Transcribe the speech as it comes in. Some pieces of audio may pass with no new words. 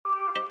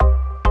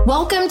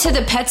Welcome to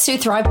the Pets Who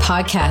Thrive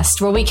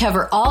podcast, where we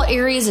cover all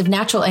areas of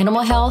natural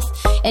animal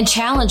health and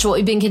challenge what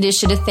we've been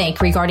conditioned to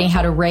think regarding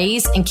how to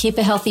raise and keep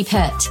a healthy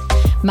pet.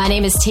 My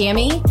name is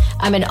Tammy.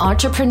 I'm an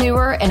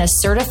entrepreneur and a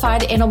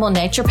certified animal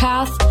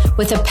naturopath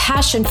with a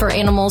passion for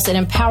animals and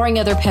empowering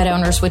other pet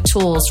owners with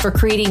tools for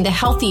creating the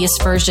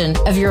healthiest version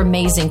of your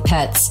amazing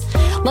pets.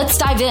 Let's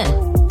dive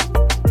in.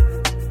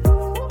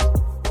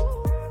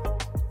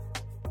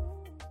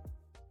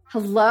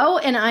 Hello,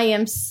 and I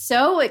am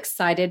so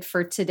excited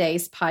for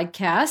today's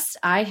podcast.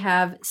 I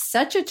have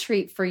such a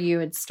treat for you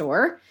in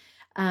store.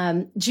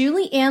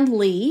 Julie Ann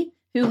Lee,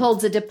 who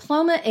holds a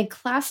diploma in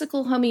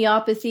classical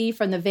homeopathy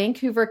from the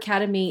Vancouver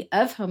Academy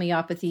of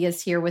Homeopathy,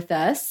 is here with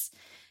us.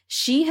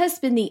 She has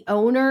been the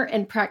owner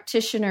and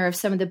practitioner of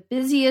some of the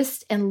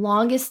busiest and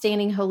longest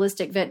standing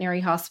holistic veterinary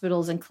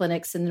hospitals and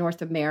clinics in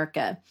North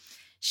America.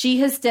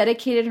 She has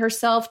dedicated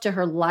herself to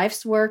her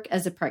life's work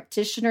as a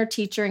practitioner,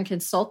 teacher, and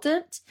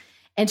consultant.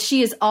 And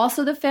she is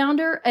also the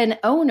founder and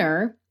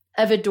owner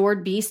of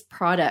Adored Beast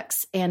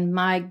products. And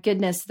my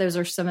goodness, those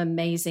are some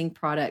amazing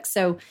products.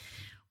 So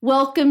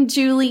welcome,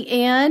 Julie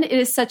Ann. It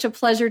is such a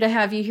pleasure to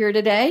have you here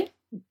today.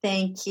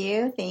 Thank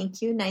you.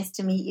 Thank you. Nice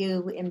to meet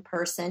you in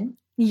person.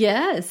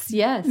 Yes.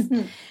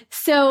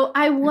 So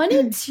I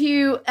wanted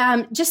to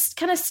just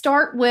kind of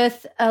start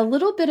with a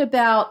little bit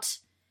about,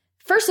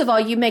 first of all,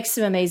 you make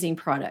some amazing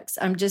products.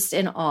 I'm just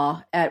in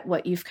awe at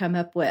what you've come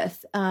up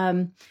with.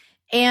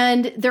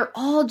 And they're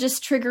all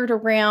just triggered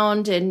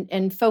around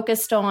and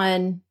focused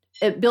on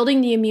building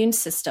the immune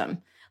system.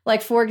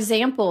 Like, for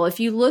example, if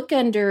you look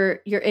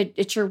under your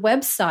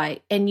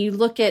website and you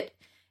look at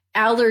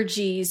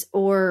allergies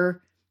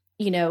or,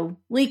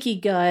 leaky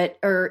gut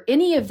or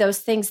any of those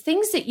things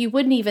that you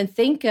wouldn't even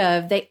think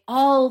of, they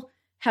all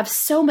have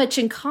so much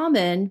in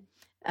common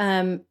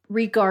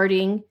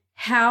regarding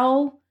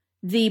how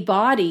the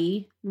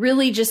body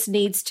really just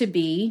needs to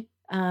be,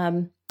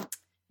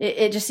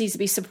 it just needs to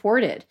be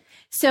supported.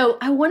 So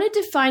I wanted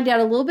to find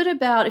out a little bit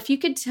about, if you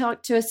could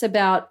talk to us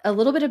about a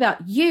little bit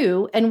about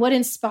you and what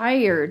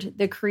inspired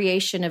the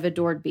creation of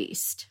Adored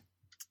Beast.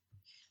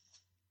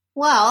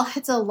 Well,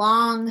 it's a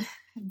long,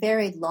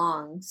 very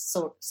long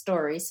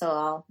story,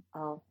 so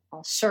I'll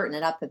shorten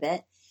it up a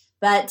bit.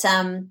 But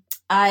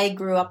I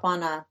grew up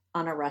on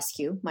a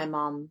rescue. My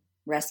mom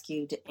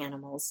rescued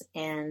animals,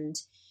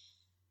 and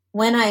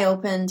when I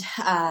opened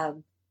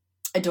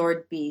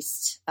Adored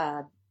Beast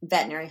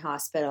veterinary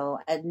hospital,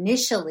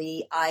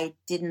 initially I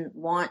didn't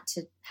want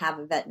to have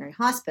a veterinary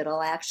hospital.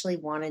 I actually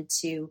wanted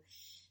to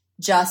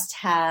just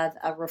have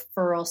a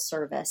referral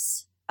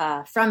service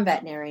from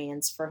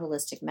veterinarians for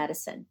holistic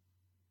medicine,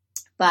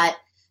 but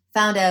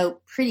found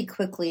out pretty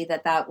quickly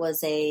that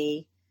was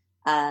a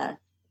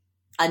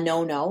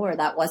no-no, or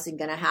that wasn't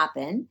going to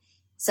happen.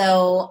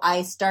 So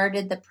I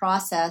started the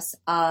process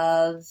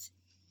of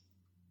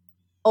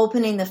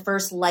opening the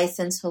first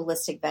licensed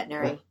holistic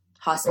veterinary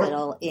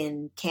hospital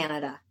in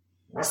Canada.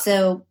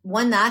 So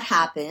when that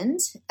happened,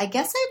 I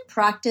guess I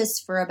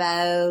practiced for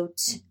about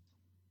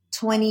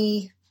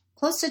 22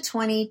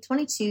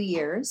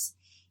 years.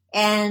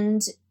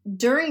 And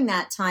during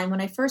that time, when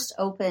I first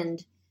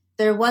opened,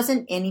 there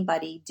wasn't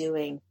anybody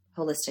doing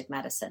holistic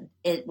medicine.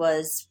 It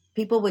was,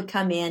 people would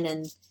come in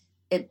and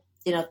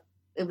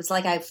it was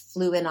like I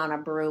flew in on a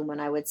broom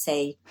when I would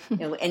say,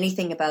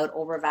 anything about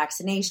over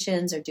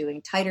vaccinations or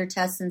doing titer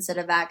tests instead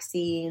of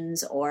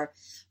vaccines or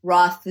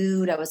raw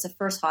food. I was the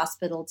first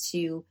hospital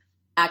to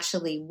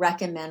actually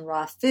recommend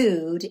raw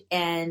food,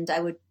 and I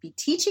would be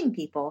teaching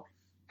people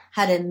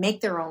how to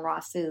make their own raw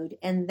food.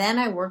 And then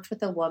I worked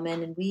with a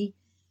woman, and we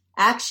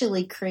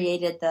actually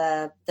created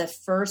the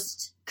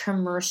first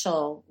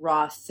commercial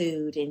raw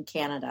food in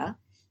Canada.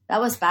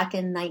 That was back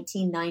in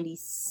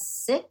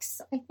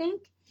 1996, I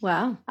think.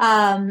 Wow.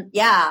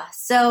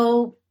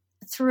 So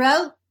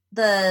throughout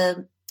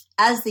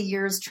as the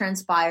years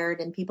transpired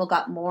and people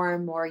got more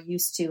and more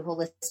used to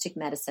holistic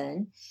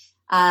medicine,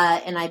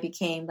 and I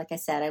became, like I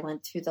said, I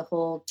went through the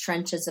whole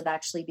trenches of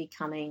actually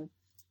becoming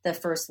the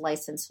first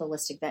licensed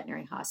holistic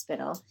veterinary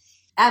hospital.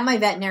 At my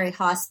veterinary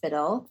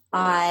hospital,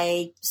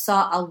 I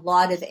saw a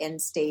lot of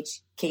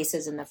end-stage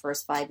cases in the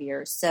first 5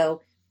 years.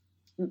 So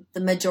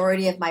the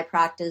majority of my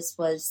practice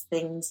was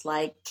things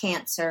like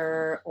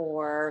cancer,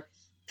 or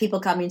people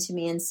coming to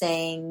me and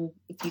saying,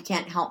 if you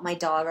can't help my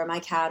dog or my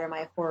cat or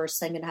my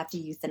horse, I'm going to have to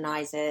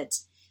euthanize it.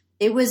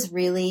 It was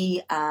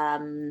really,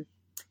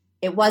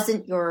 it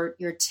wasn't your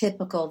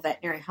typical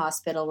veterinary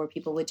hospital where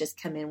people would just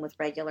come in with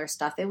regular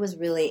stuff. It was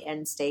really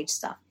end stage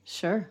stuff.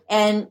 Sure.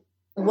 And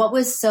what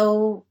was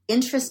so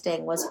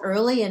interesting was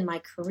early in my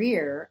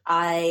career,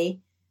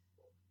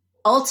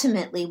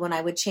 ultimately, when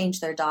I would change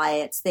their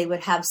diets, they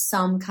would have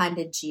some kind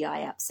of GI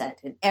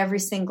upset, and every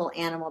single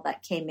animal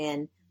that came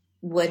in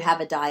would have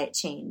a diet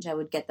change. I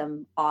would get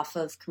them off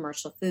of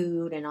commercial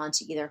food and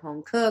onto either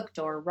home cooked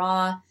or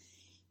raw.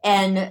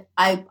 And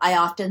I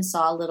often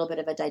saw a little bit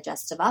of a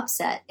digestive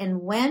upset.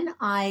 And when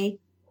I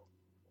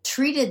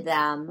treated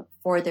them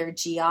for their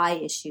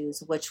GI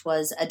issues, which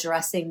was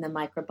addressing the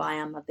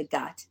microbiome of the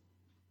gut,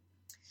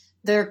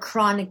 their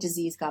chronic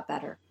disease got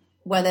better.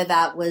 whether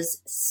that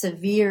was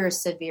severe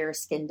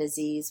skin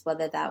disease,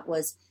 whether that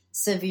was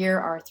severe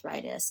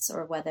arthritis,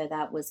 or whether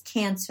that was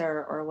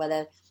cancer, or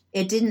whether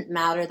it didn't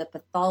matter the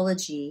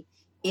pathology,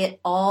 it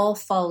all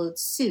followed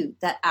suit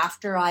that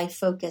after I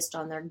focused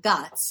on their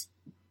guts,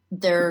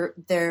 their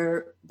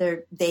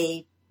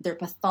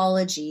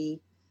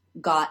pathology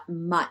got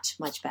much,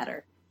 much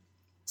better.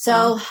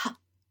 So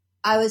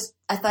I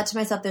thought to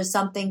myself,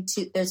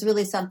 there's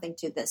really something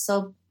to this.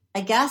 So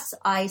I guess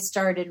I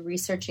started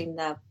researching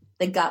the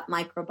gut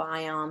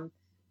microbiome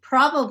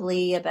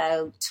probably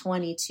about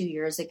 22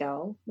 years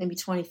ago, maybe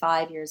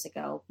 25 years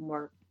ago,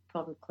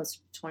 probably close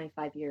to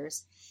 25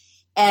 years.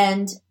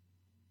 And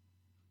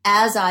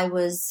as I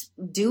was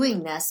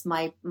doing this,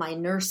 my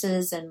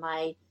nurses and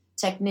my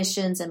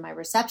technicians and my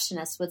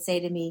receptionists would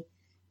say to me,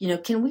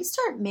 can we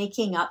start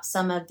making up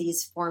some of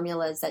these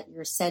formulas that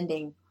you're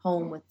sending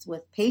home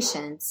with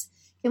patients?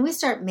 Can we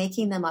start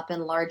making them up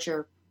in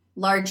larger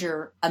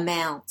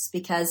amounts?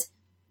 Because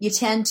you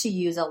tend to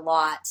use a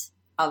lot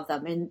of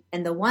them.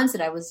 And the ones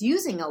that I was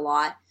using a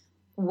lot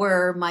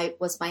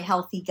was my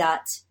healthy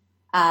gut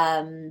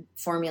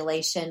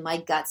formulation, my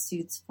gut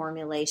suits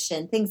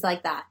formulation, things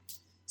like that.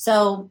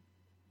 So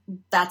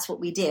that's what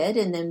we did.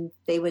 And then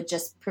they would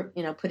just, put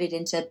it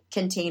into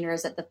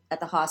containers at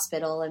the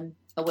hospital, and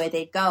away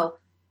they'd go.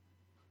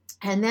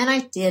 And then I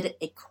did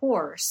a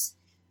course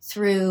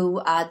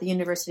through the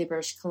University of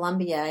British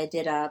Columbia. I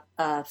did a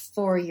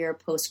 4-year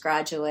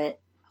postgraduate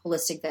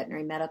holistic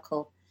veterinary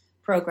medical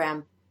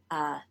program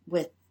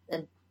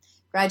and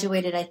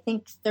graduated, I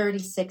think,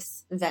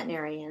 36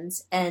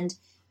 veterinarians. And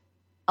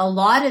a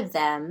lot of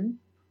them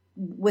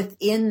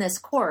within this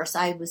course,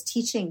 I was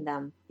teaching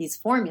them these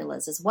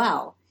formulas as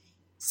well.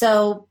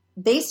 So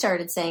they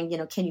started saying,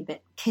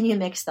 can you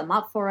mix them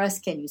up for us?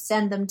 Can you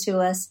send them to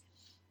us?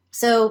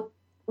 So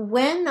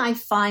when I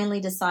finally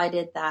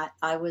decided that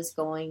I was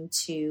going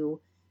to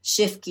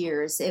shift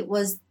gears, it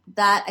was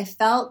that I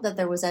felt that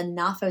there was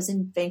enough. I was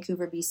in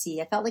Vancouver,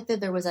 BC. I felt like that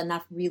there was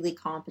enough really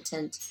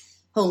competent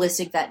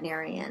holistic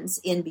veterinarians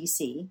in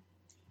BC,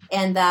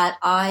 and that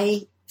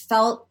I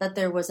felt that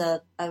there was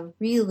a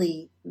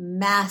really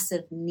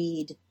massive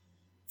need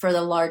for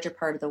the larger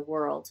part of the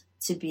world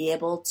to be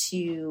able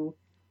to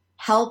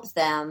help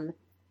them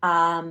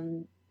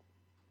and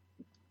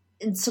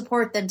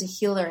support them to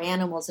heal their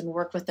animals and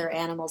work with their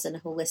animals in a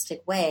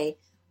holistic way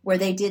where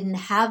they didn't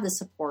have the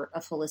support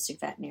of holistic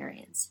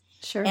veterinarians.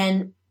 Sure.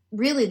 And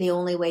really the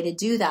only way to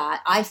do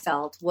that, I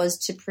felt, was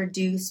to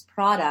produce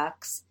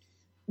products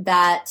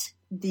that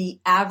the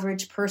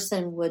average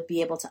person would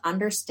be able to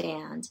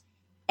understand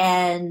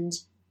and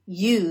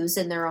use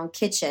in their own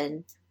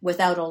kitchen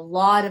without a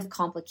lot of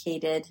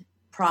complicated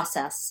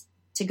process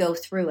to go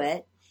through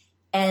it.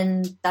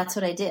 And that's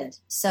what I did.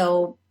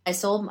 So I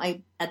sold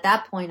at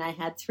that point I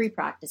had 3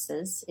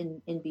 practices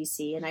in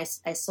BC, and I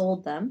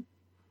sold them,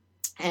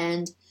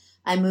 and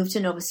I moved to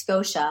Nova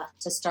Scotia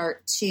to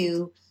start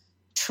to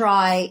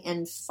try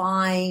and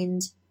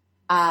find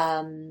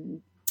a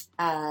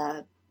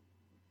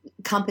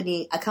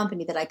company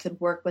that I could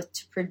work with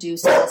to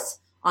produce this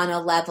on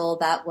a level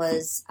that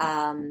was,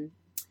 that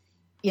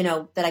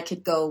I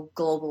could go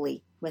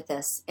globally with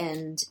this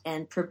and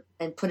put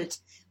it.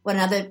 One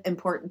other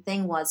important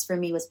thing was for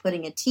me was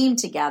putting a team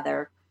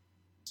together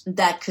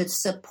that could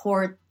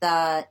support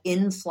the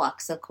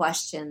influx of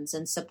questions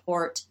and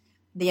support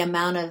the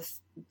amount of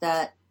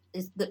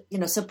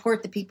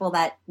support the people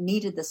that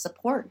needed the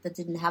support, that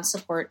didn't have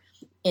support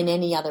in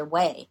any other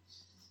way.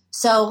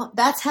 So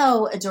that's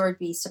how Adored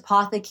Beast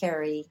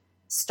Apothecary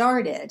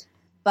started.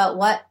 But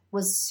what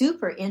was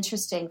super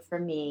interesting for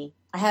me,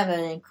 I have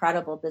an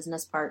incredible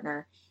business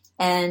partner,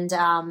 and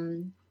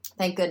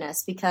thank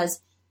goodness,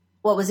 because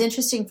what was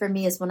interesting for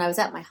me is when I was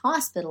at my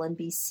hospital in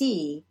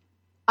BC,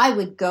 I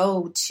would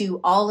go to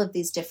all of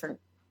these different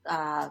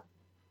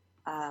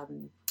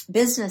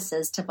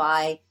businesses to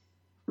buy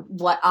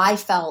what I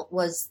felt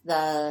was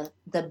the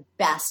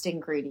best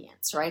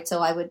ingredients, right? So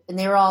I would, and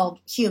they were all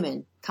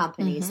human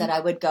companies that I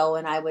would go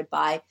and I would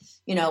buy,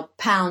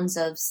 pounds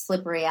of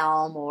slippery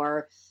elm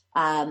or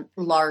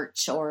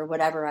larch or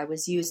whatever I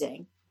was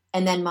using.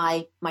 And then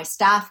my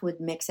staff would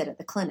mix it at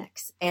the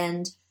clinics.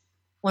 And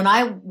when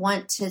I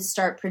went to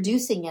start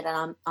producing it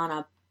on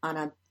a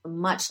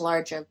much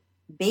larger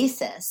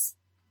basis,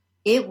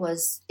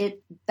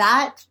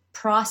 that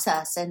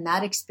process and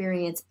that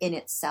experience in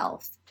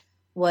itself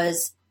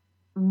was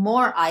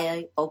more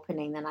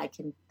eye-opening than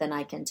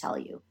I can tell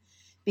you,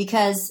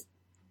 because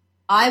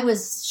I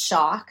was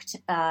shocked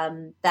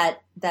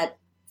that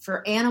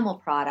for animal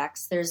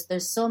products,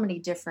 there's so many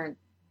different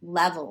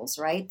levels,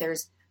 right?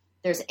 There's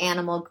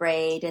animal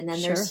grade, and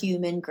then there's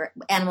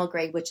animal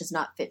grade, which is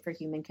not fit for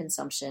human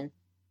consumption.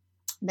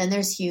 Then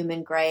there's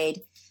human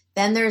grade.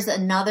 Then there's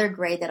another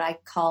grade that I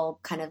call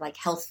kind of like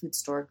health food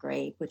store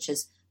grade, which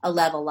is a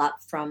level up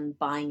from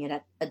buying it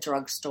at a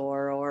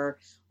drugstore or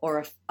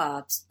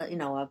a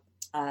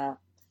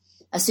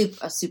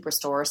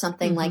superstore or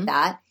something like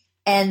that.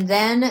 And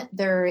then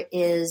there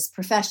is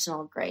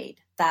professional grade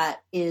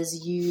that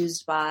is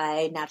used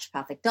by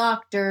naturopathic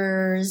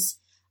doctors,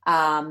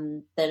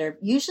 that are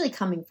usually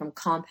coming from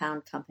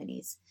compound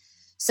companies.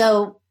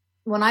 So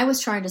when I was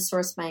trying to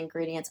source my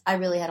ingredients, I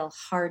really had a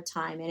hard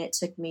time, and it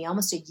took me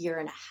almost a year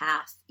and a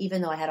half,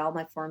 even though I had all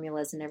my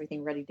formulas and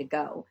everything ready to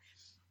go.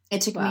 It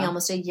took me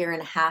almost a year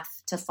and a half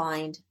to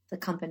find the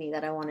company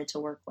that I wanted to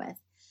work with.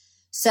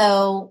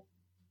 So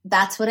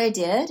that's what I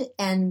did.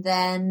 And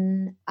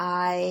then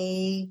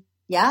I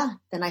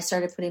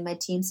started putting my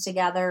teams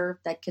together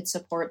that could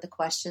support the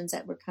questions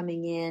that were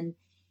coming in.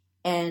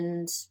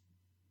 And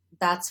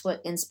that's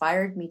what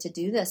inspired me to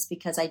do this,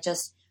 because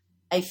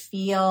I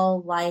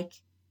feel like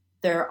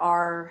there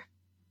are,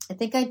 I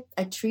think I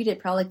treated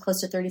probably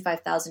close to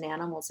 35,000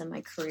 animals in my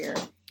career.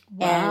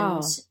 Wow.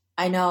 And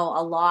I know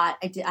a lot.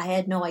 I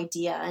had no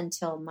idea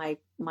until my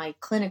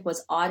clinic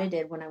was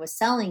audited when I was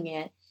selling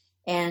it.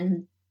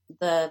 And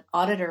the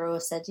auditor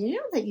said, "Do you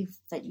know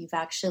that you've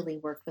actually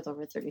worked with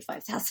over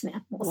 35,000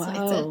 animals?" Wow. And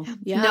I said,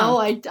 yeah. "No,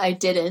 I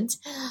didn't."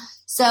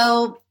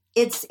 So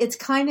it's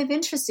kind of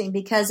interesting,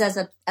 because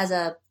as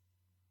a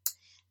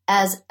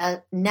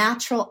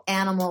natural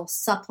animal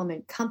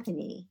supplement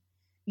company,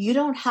 you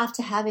don't have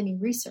to have any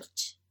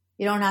research.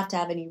 You don't have to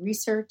have any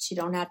research. You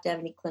don't have to have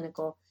any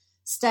clinical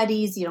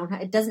studies.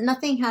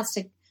 Nothing has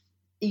to,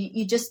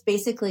 you just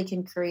basically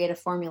can create a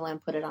formula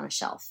and put it on a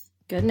shelf.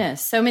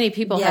 Goodness. So many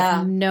people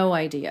have no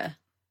idea.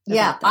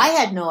 Yeah. I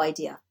had no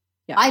idea.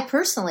 Yeah. I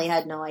personally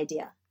had no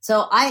idea.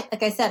 So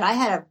like I said, I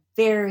had a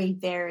very,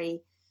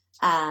 very,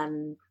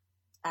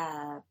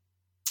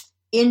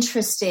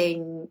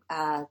 interesting,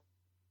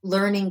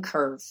 learning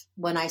curve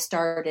when I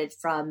started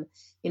from,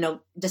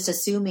 just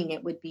assuming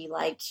it would be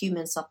like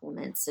human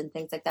supplements and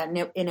things like that.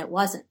 And it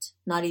wasn't,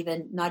 not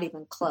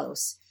even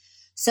close.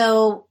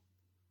 So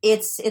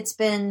it's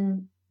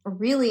been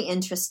really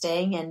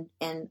interesting,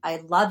 and I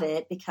love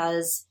it,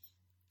 because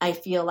I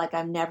feel like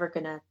I'm never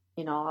gonna,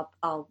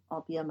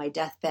 I'll be on my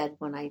deathbed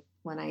and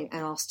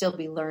I'll still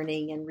be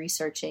learning and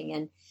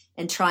researching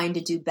and trying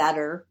to do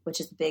better, which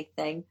is the big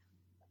thing.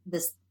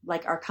 This,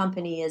 like, our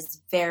company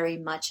is very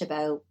much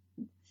about,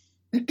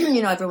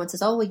 everyone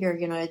says, "Oh, well, you're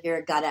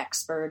a gut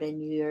expert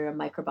and you're a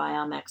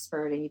microbiome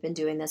expert and you've been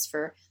doing this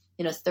for,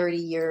 30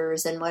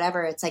 years and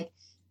whatever." It's like,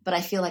 but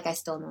I feel like I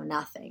still know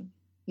nothing.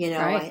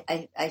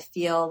 Right. I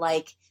feel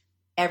like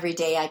every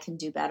day I can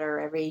do better.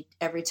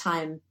 Every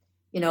time,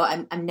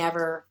 I'm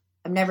never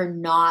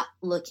not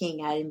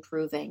looking at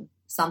improving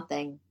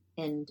something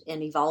and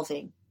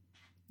evolving.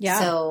 Yeah.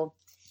 So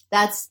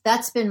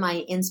that's been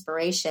my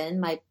inspiration.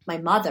 My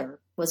mother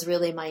was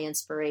really my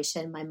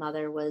inspiration. My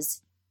mother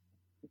was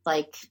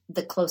like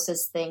the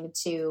closest thing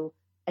to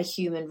a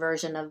human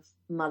version of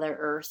Mother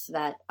Earth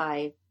that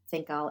I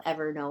think I'll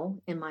ever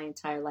know in my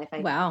entire life.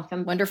 Wow.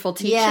 Wonderful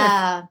teacher.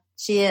 Yeah,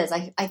 she is.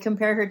 I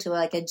compare her to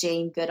like a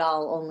Jane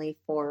Goodall, only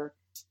for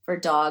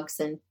dogs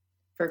and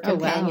for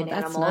companion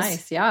animals. That's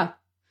nice. Yeah.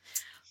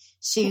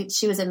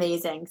 She was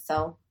amazing.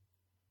 So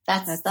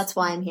that's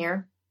why I'm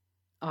here.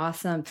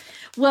 Awesome.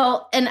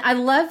 Well, and I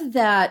love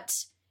that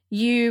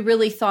you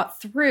really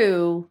thought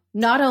through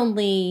not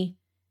only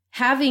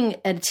having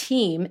a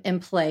team in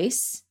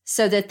place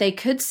so that they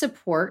could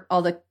support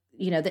all the,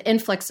 the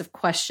influx of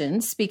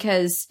questions,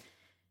 because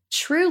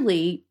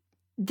truly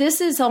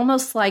this is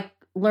almost like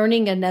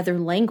learning another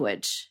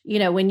language.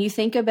 When you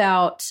think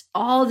about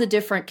all the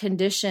different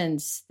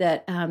conditions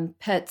that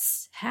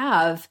pets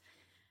have,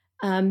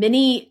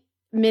 many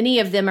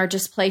of them are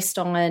just placed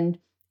on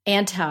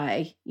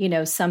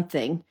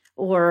something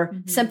or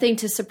something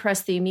to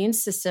suppress the immune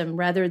system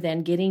rather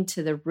than getting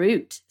to the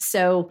root.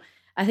 So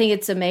I think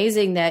it's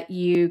amazing that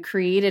you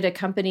created a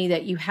company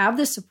that you have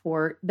the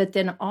support, but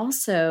then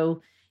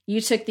also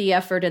you took the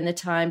effort and the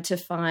time to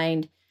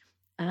find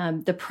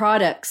the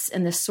products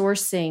and the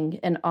sourcing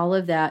and all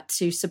of that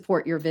to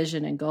support your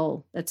vision and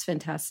goal. That's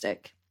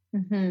fantastic.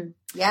 Mm-hmm.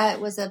 Yeah,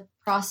 it was a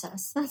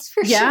process. That's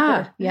for sure.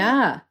 sure.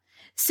 Yeah.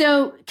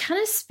 So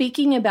kind of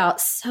speaking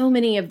about so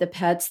many of the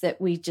pets that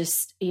we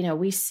just,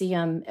 we see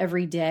them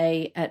every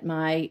day at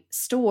my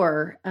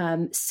store.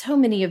 So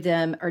many of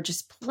them are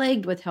just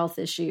plagued with health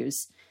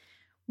issues.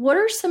 What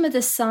are some of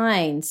the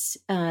signs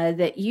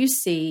that you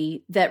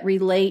see that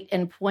relate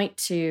and point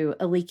to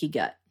a leaky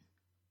gut?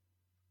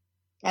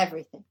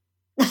 Everything.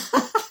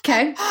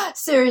 Okay.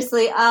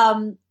 Seriously.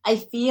 I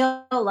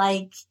feel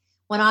like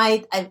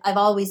I've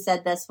always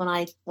said this, when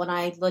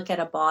I look at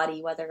a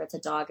body, whether it's a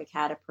dog, a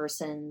cat, a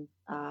person,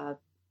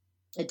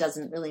 it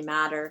doesn't really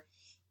matter.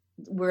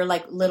 We're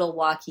like little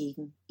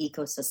walking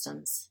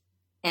ecosystems,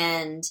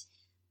 and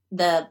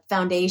the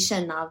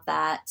foundation of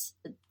that,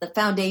 the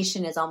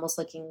foundation is almost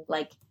looking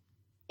like,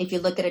 if you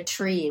look at a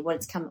tree, what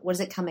is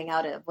it coming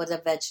out of? What's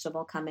a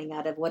vegetable coming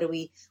out of? What do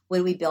we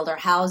build our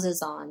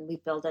houses on? We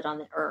build it on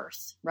the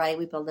earth, right?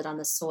 We build it on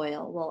the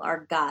soil. Well,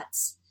 our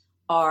guts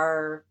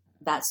are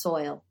that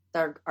soil.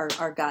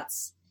 Our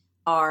guts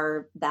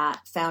are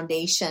that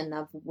foundation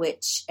of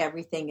which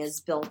everything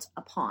is built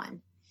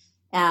upon,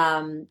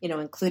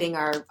 including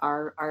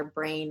our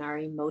brain, our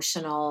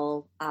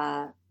emotional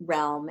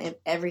realm,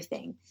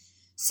 everything.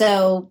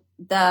 So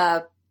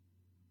I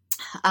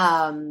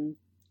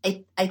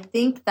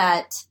think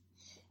that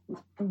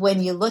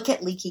when you look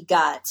at leaky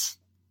gut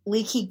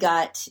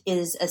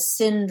is a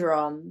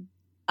syndrome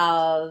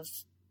of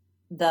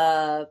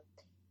the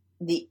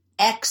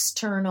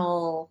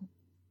external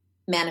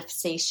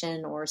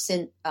manifestation or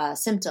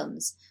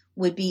symptoms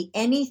would be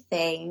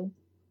anything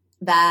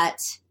that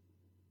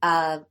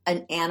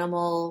an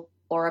animal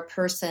or a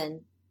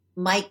person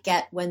might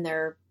get when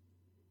they're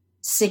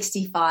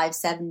 65,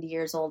 70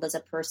 years old as a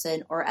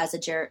person, or as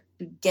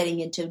getting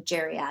into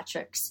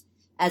geriatrics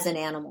as an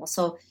animal.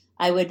 So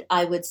I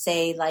would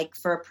say, like,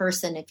 for a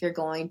person, if you're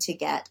going to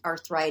get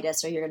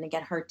arthritis, or you're going to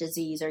get heart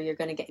disease, or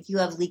if you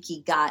have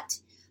leaky gut,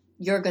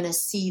 you're going to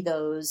see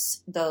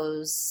those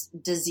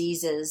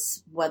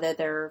diseases, whether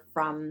they're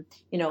from,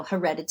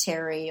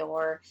 hereditary,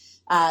 or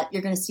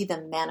you're going to see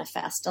them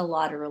manifest a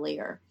lot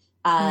earlier.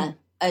 I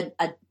would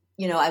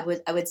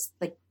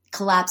like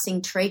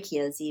collapsing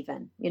tracheas,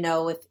 even,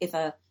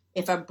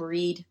 if a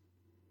breed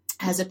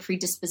has a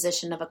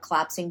predisposition of a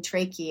collapsing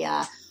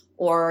trachea,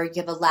 or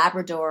you have a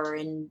Labrador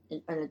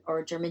or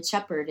a German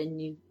Shepherd,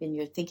 and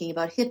you're thinking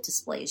about hip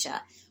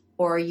dysplasia,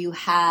 or you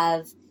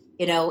have,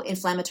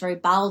 inflammatory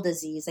bowel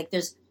disease. Like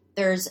there's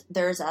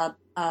a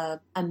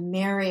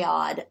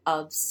myriad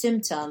of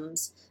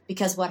symptoms,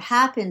 because what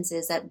happens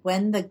is that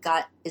when the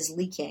gut is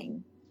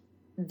leaking,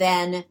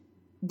 then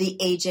the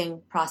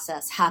aging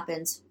process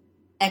happens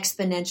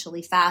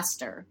exponentially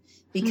faster,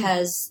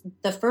 because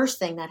the first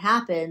thing that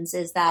happens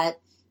is that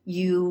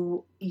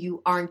you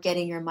aren't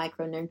getting your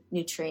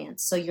micronutrients.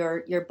 So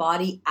your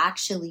body,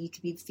 actually, you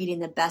could be feeding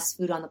the best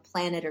food on the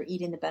planet or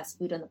eating the best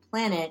food on the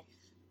planet,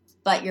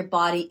 but your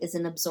body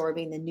isn't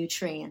absorbing the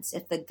nutrients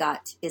if the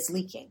gut is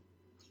leaking.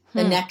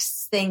 The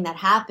next thing that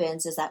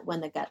happens is that when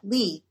the gut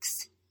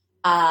leaks,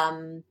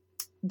 it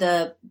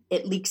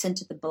leaks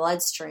into the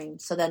bloodstream.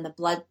 So then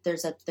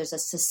there's a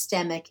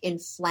systemic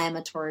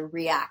inflammatory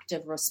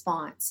reactive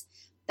response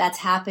that's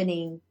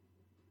happening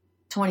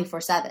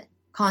 24/7,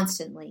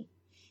 constantly.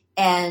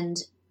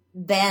 And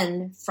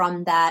then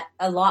from that,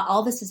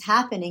 all this is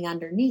happening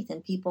underneath,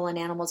 and people and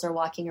animals are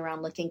walking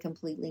around looking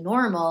completely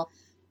normal.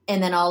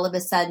 And then all of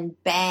a sudden,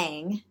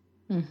 bang,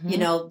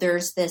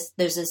 there's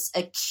this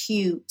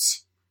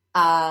acute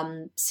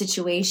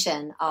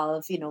situation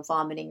of,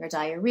 vomiting or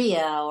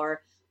diarrhea,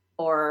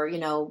 or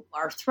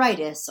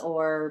arthritis,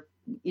 or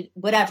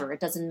whatever. It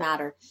doesn't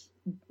matter.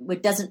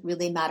 It doesn't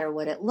really matter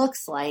what it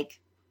looks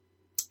like.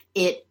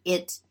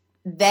 It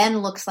then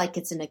looks like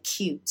it's an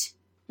acute,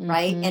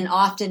 right? And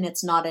often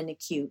it's not an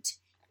acute.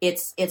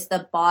 It's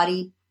the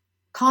body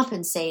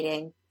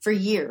compensating for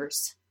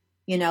years,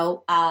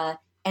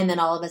 and then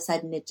all of a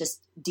sudden it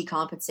just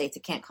decompensates.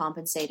 It can't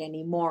compensate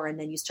anymore. And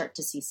then you start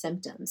to see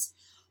symptoms.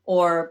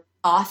 Or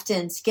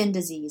often skin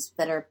disease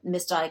that are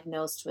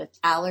misdiagnosed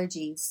with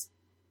allergies.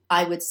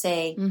 I would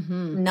say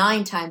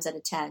 9 times out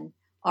of 10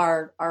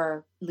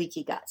 are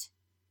leaky gut,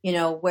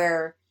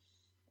 where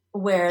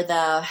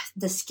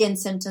the skin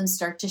symptoms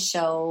start to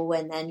show,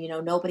 and then,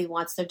 nobody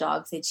wants their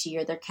dogs itchy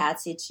or their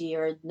cats itchy,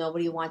 or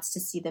nobody wants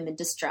to see them in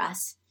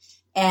distress.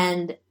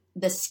 And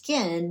the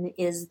skin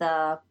is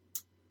I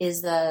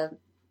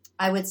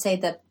would say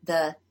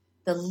the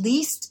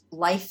least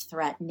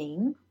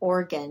life-threatening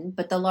organ,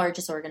 but the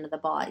largest organ of the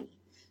body.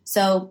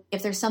 So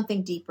if there's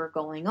something deeper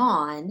going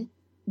on,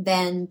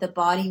 then the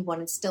body, when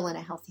it's still in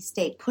a healthy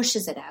state,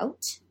 pushes it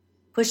out,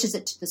 pushes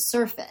it to the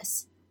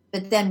surface.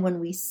 But then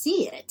when we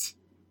see it,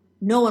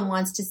 no one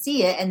wants to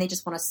see it, and they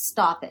just want to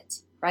stop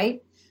it,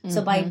 right?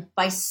 So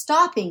by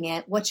stopping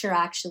it, what you're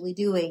actually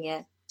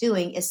doing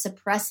is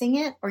suppressing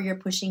it, or you're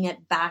pushing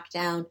it back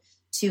down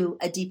to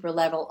a deeper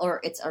level, or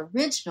its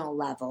original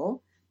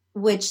level,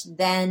 which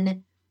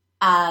then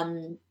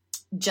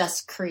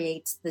just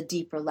creates the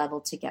deeper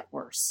level to get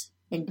worse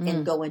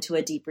and go into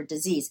a deeper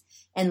disease.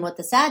 And what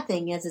the sad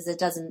thing is it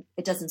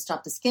doesn't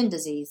stop the skin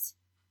disease.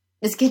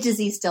 The skin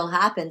disease still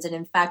happens, and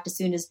in fact, as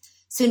soon as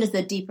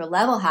the deeper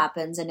level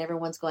happens, and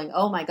everyone's going,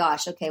 oh my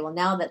gosh, okay, well,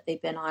 now that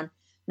they've been on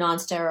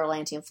non-steroidal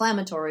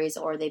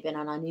anti-inflammatories, or they've been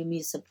on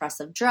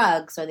immunosuppressive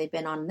drugs, or they've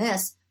been on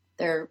this,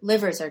 their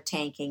livers are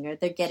tanking, or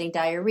they're getting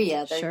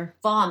diarrhea, they're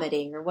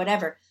vomiting, or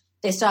whatever.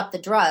 They stop the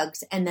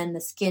drugs, and then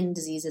the skin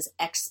disease is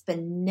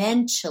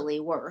exponentially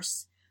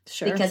worse.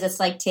 Because it's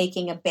like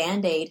taking a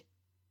Band-Aid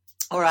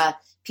or a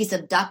piece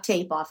of duct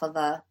tape off of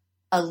a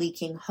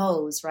leaking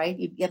hose, right?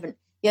 You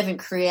haven't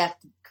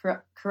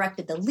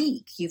corrected the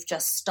leak. You've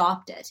just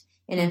stopped it.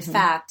 And in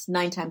fact,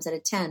 9 times out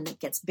of 10, it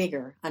gets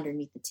bigger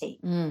underneath the tape.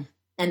 And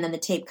then the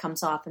tape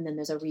comes off, and then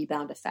there's a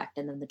rebound effect.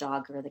 And then the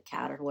dog or the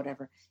cat or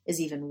whatever is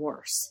even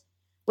worse.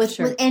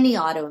 With any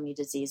autoimmune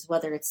disease,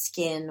 whether it's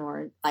skin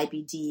or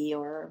IBD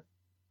or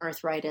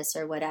arthritis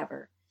or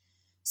whatever.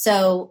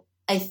 So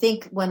I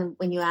think when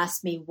you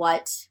ask me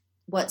what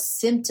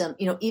symptom,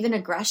 even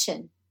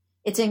aggression,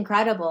 it's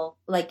incredible.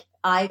 Like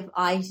I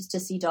used to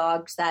see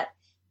dogs that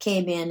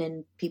came in,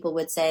 and people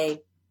would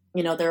say,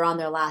 they're on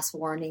their last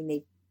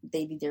warning.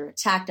 They've either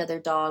attacked other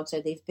dogs, or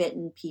they've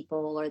bitten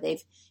people, or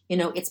they've,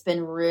 it's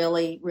been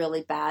really,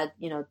 really bad.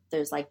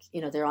 There's like,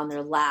 they're on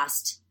their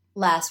last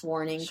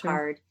warning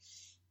card.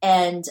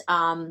 And,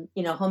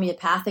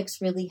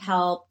 homeopathics really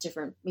help.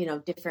 Different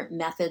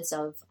methods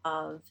of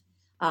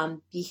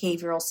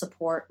behavioral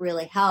support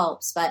really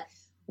helps. But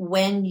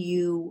when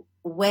you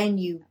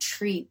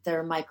treat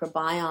their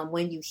microbiome,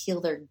 when you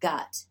heal their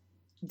gut,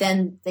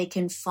 then the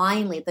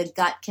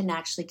gut can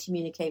actually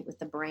communicate with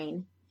the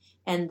brain.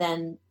 And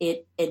then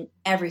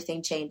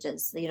everything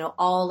changes.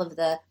 All of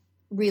the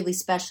really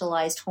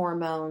specialized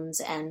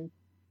hormones and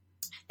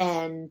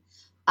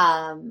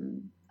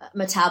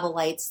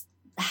metabolites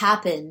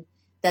happen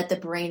that the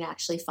brain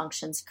actually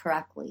functions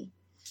correctly.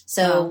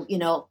 So,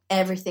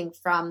 everything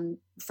from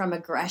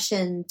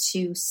aggression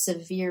to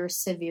severe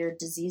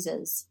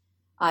diseases,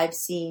 I've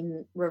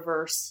seen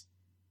reverse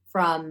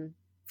from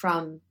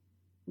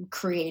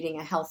creating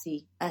a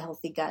healthy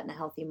gut and a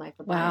healthy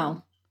microbiome.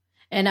 Wow.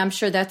 And I'm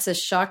sure that's a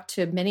shock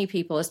to many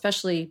people,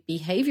 especially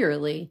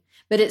behaviorally,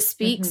 but it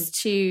speaks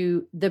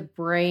to the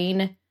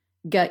brain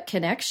gut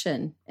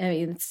connection. I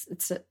mean,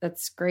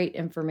 that's great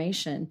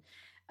information.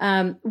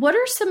 What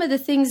are some of the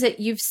things that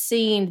you've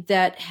seen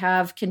that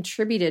have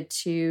contributed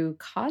to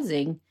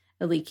causing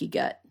a leaky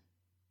gut?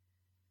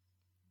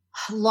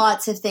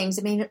 Lots of things.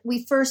 I mean,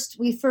 we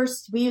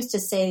used to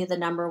say the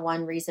number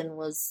one reason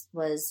was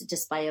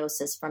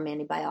dysbiosis from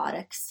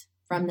antibiotics,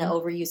 from the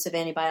overuse of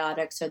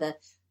antibiotics or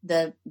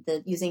the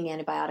using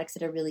antibiotics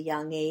at a really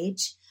young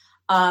age.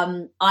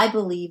 I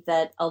believe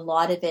that a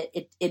lot of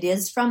it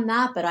is from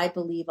that, but I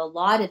believe a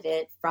lot of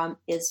it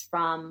is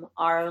from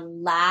our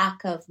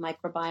lack of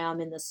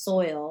microbiome in the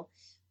soil,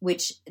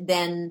 which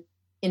then,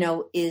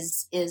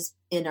 is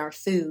in our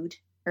food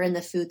or in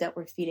the food that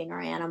we're feeding our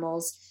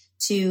animals,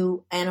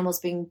 to animals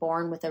being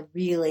born with a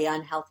really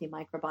unhealthy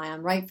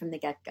microbiome right from the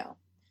get-go.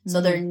 So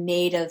their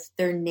native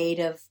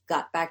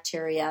gut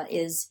bacteria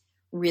is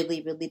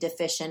really, really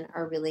deficient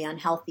or really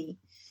unhealthy.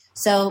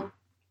 So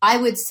I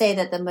would say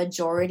that the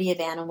majority of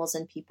animals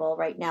and people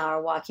right now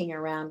are walking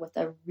around with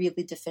a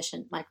really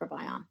deficient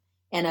microbiome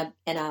and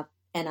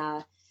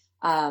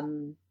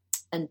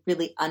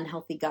really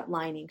unhealthy gut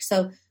lining.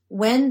 So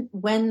when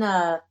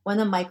the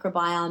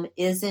microbiome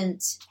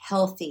isn't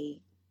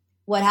healthy,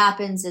 what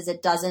happens is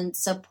it doesn't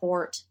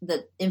support,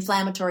 the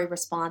inflammatory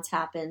response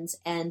happens,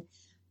 and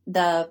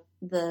the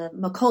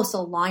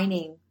mucosal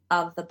lining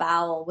of the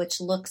bowel, which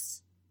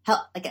looks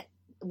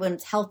when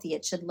it's healthy,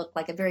 it should look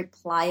like a very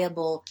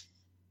pliable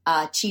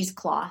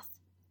cheesecloth.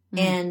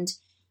 And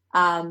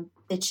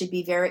it should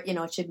be very,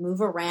 it should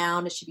move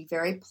around. It should be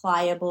very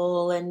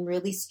pliable and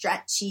really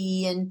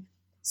stretchy and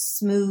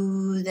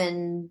smooth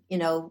and,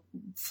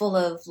 full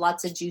of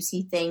lots of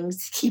juicy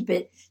things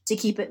to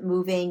keep it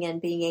moving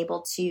and being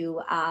able to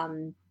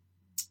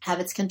have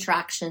its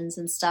contractions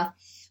and stuff.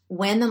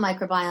 When the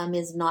microbiome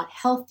is not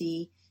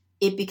healthy,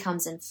 it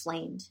becomes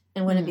inflamed.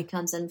 And when it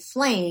becomes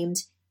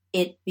inflamed,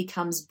 it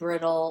becomes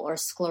brittle or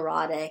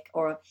sclerotic,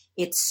 or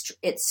it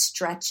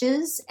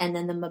stretches, and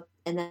then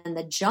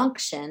the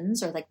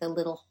junctions, or like the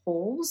little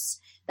holes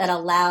that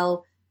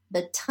allow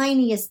the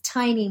tiniest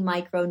tiny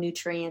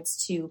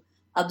micronutrients to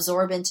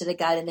absorb into the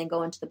gut and then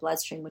go into the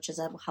bloodstream, which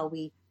is how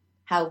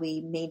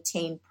we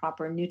maintain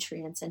proper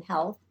nutrients and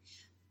health.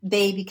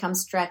 They become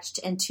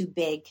stretched and too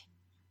big,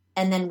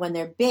 and then when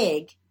they're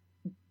big,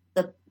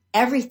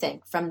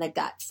 everything from the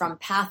gut, from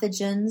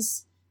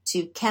pathogens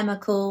to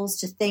chemicals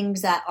to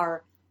things that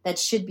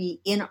should be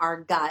in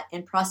our gut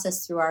and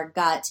processed through our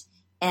gut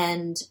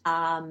and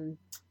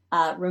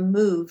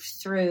removed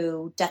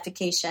through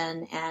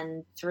defecation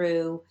and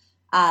through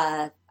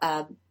passing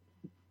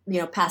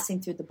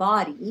through the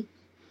body,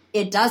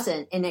 it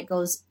doesn't, and it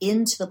goes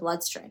into the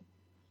bloodstream.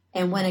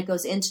 And when it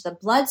goes into the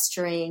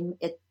bloodstream,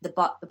 the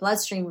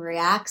bloodstream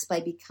reacts by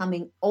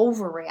becoming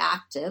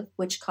overreactive,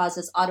 which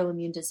causes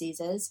autoimmune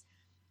diseases.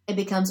 It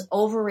becomes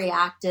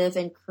overreactive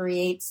and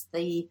creates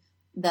the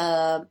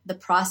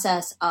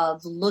process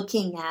of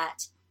looking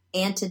at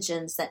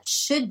antigens that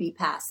should be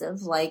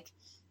passive, like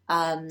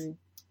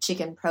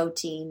chicken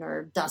protein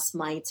or dust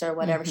mites or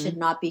whatever, should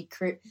not be.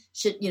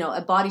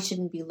 A body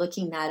shouldn't be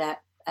looking at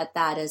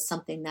that as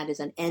something that is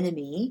an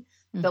enemy.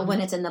 But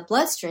when it's in the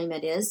bloodstream,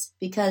 it is,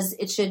 because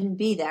it shouldn't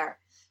be there.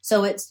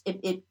 So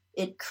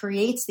it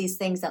creates these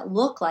things that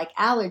look like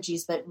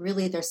allergies, but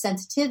really they're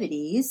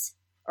sensitivities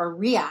or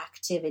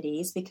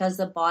reactivities, because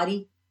the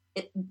body,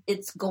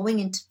 it's going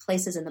into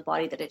places in the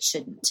body that it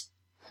shouldn't.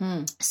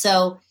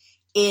 So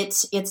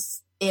it's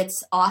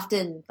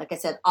often, like I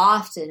said,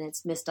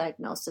 it's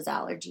misdiagnosed as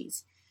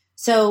allergies.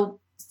 So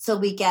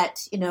we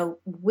get,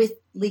 with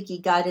leaky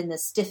gut and the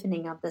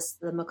stiffening of the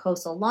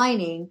mucosal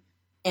lining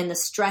and the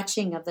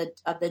stretching of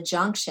the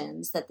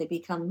junctions that they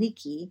become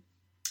leaky,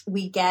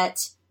 we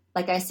get,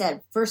 like I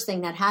said, first thing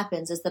that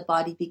happens is the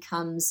body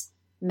becomes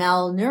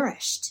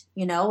malnourished,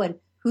 and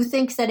who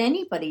thinks that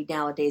anybody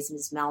nowadays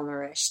is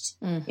malnourished,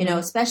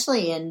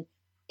 especially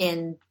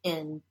in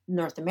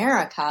North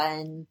America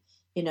and,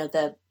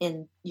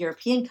 in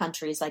European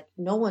countries, like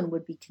no one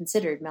would be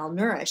considered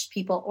malnourished,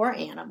 people or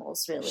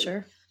animals, really.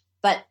 Sure.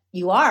 But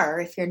you are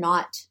if you're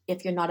not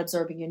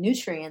absorbing your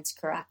nutrients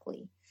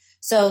correctly.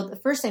 So the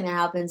first thing that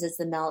happens is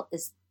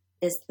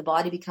the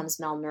body becomes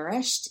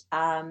malnourished.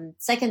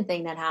 Second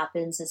thing that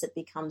happens is it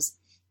becomes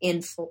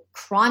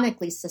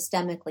chronically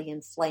systemically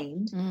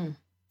inflamed.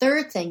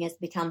 Third thing is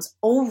it becomes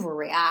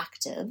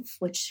overreactive,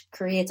 which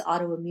creates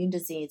autoimmune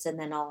disease, and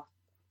then all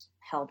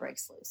hell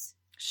breaks loose.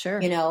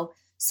 Sure.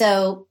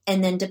 So,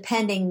 and then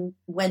depending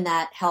when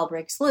that hell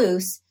breaks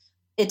loose,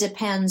 it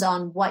depends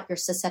on what your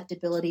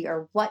susceptibility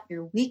or what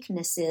your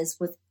weakness is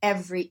with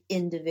every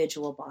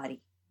individual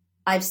body.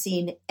 I've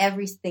seen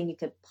everything you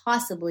could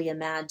possibly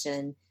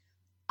imagine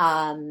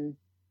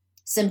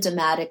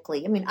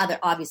symptomatically. I mean, other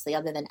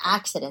than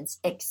accidents,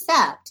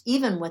 except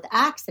even with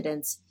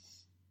accidents,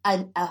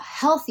 a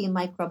healthy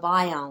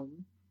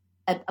microbiome,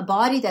 a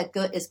body that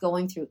is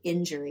going through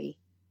injury,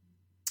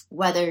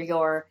 whether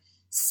you're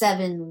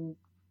 7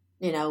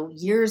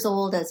 years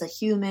old as a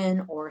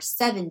human or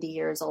 70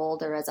 years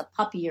old or as a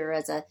puppy or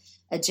as a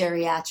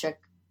geriatric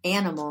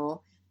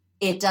animal,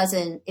 it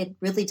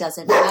really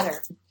doesn't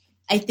matter.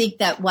 I think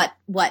that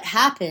what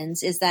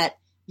happens is that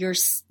your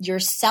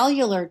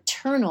cellular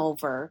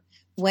turnover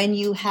when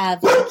you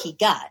have leaky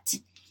gut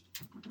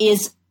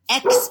is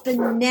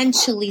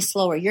exponentially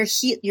slower.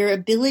 Your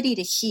ability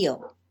to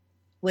heal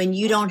when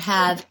you don't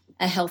have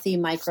a healthy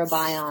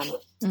microbiome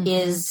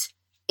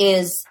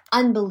is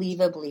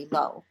unbelievably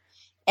low.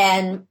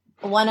 And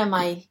one of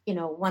my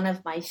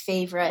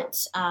favorite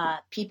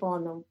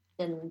people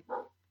in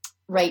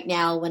right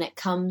now when it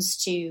comes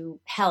to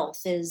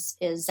health is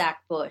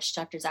Zach Bush,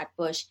 Dr. Zach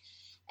Bush.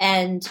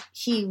 And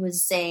he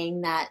was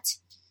saying that,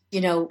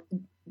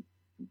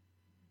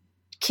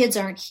 kids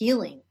aren't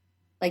healing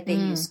like they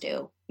used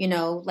to, in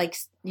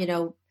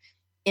the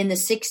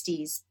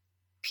 60s,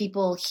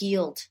 people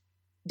healed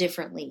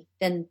differently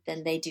than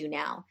they do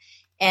now.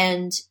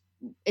 And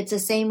it's the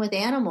same with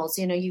animals.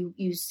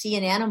 You see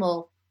an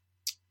animal.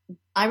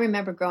 I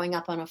remember growing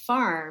up on a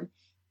farm,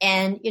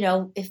 and,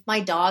 if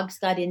my dogs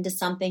got into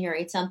something or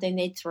ate something,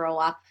 they'd throw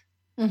up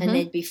and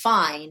they'd be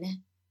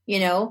fine.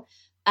 Now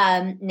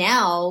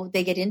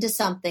they get into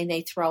something,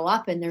 they throw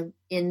up, and they're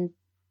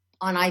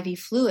on IV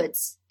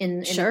fluids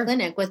in the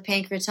clinic with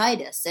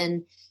pancreatitis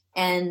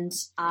and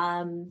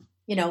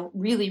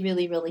really,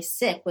 really, really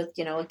sick with,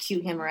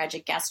 acute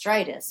hemorrhagic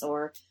gastritis,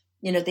 or,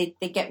 they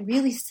get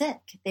really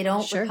sick. They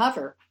don't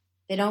recover.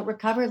 They don't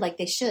recover like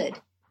they should.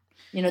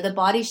 The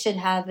body should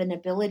have an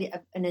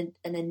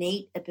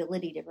innate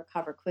ability to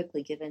recover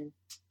quickly given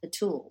the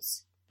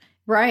tools.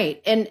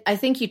 Right. And I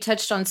think you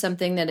touched on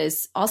something that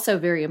is also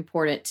very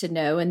important to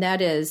know, and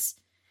that is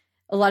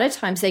a lot of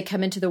times they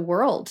come into the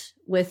world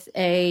with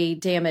a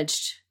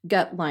damaged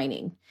gut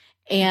lining.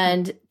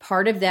 And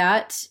part of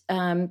that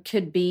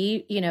could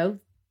be,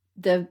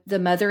 the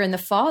mother and the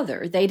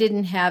father. They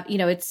didn't have,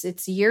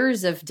 it's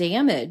years of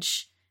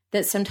damage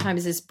that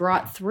sometimes is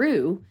brought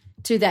through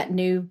to that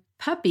new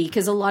puppy.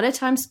 Because a lot of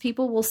times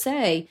people will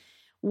say,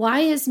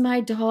 why does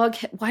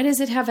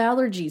it have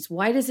allergies?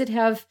 Why does it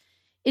have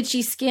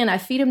itchy skin? I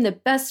feed him the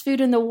best food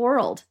in the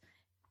world.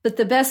 But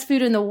the best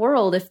food in the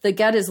world, if the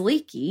gut is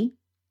leaky,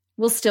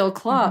 will still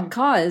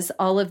cause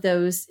all of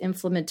those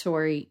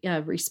inflammatory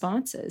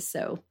responses.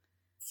 So,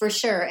 for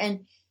sure,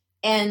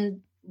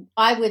 and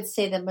I would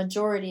say the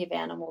majority of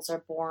animals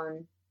are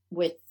born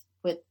with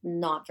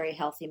not very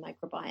healthy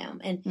microbiome.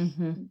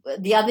 And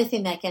the other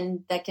thing that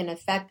can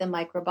affect the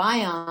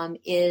microbiome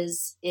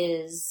is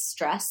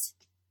stress.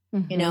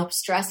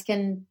 Stress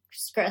can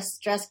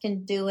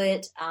do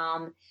it.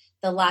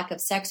 The lack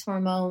of sex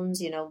hormones.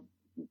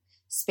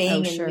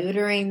 Spaying and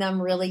neutering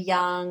them really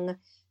young.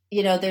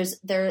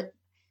 The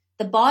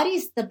body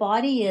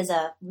is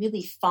a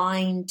really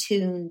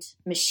fine-tuned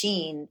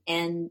machine,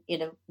 and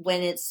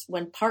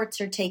when parts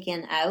are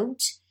taken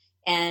out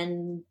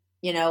and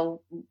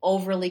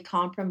overly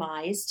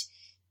compromised,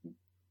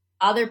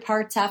 other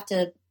parts have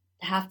to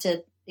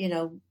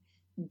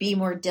be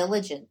more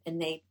diligent, and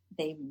they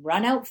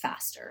run out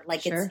faster.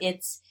 Like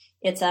it's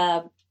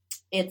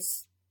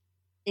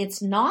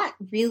not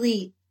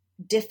really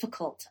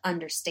difficult to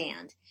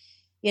understand.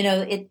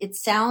 It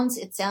sounds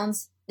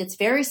it's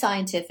very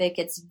scientific.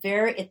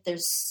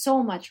 There's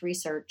so much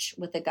research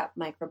with the gut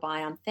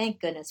microbiome. Thank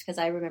goodness. Because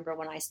I remember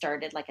when I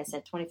started, like I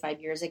said, 25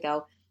 years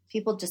ago,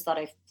 people just thought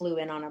I flew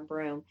in on a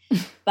broom,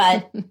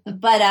 but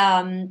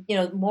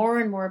more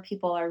and more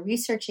people are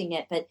researching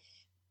it. But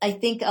I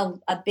think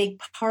a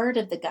big part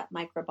of the gut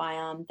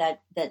microbiome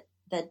that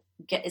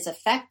is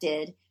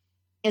affected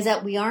is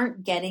that we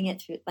aren't getting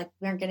it through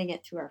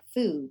our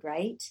food,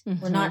 right?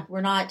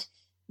 We're not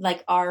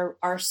like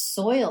our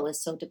soil is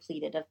so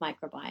depleted of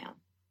microbiome,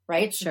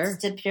 right? Sure.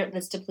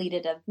 It's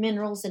depleted of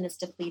minerals, and it's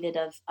depleted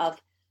of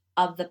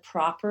the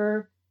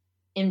proper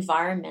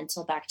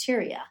environmental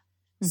bacteria.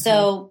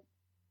 So,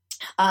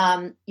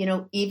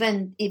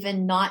 even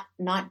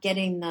not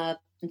getting the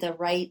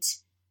right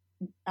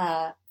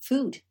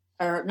food,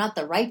 or not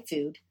the right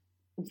food,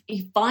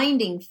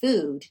 finding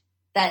food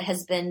that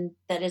has been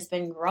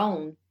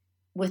grown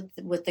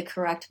with the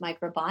correct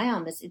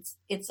microbiome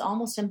it's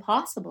almost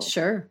impossible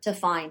to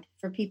find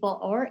for people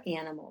or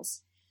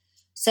animals.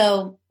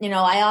 So,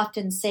 I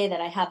often say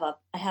that I have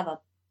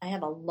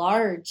a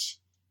large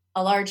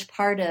a large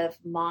part of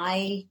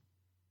my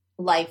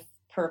life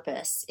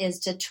purpose is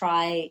to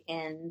try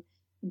and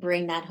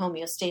bring that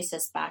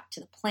homeostasis back to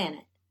the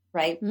planet,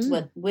 right?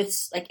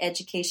 With like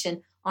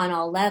education on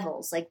all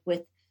levels, like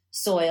with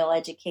soil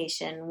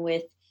education,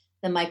 with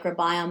the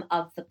microbiome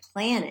of the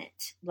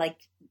planet, like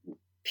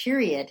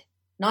period,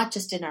 not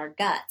just in our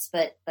guts,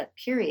 but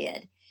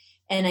period.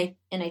 And I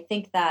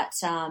think that,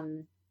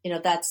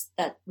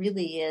 that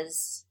really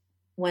is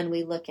when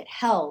we look at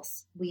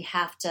health, we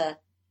have to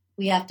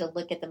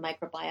look at the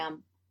microbiome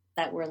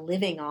that we're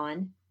living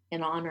on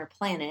and on our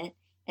planet.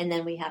 And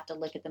then we have to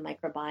look at the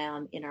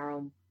microbiome in our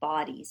own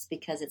bodies,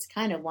 because it's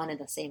kind of one and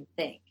the same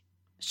thing.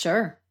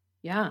 Sure.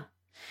 Yeah.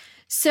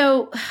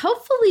 So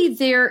hopefully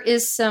there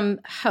is some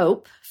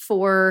hope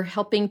for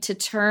helping to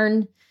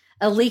turn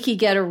a leaky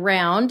gut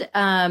around.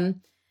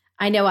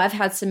 I know I've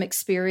had some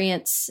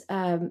experience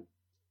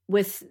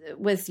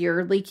with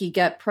your leaky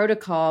gut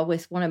protocol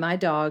with one of my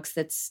dogs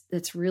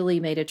that's really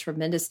made a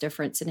tremendous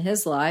difference in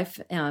his life,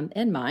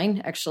 and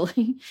mine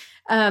actually.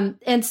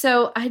 And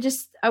so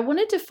I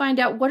wanted to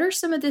find out, what are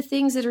some of the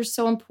things that are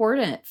so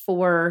important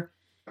for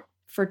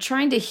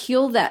trying to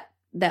heal that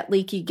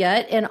leaky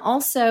gut, and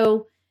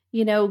also,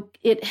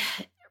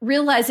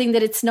 realizing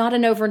that it's not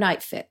an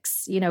overnight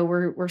fix.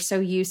 We're so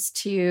used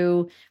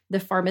to the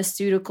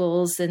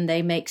pharmaceuticals, and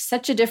they make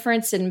such a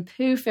difference, and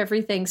poof,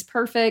 everything's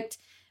perfect.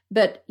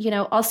 But,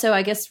 also,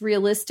 I guess,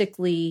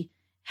 realistically,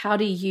 how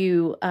do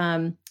you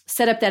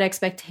set up that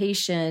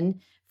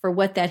expectation for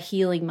what that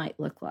healing might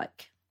look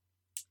like?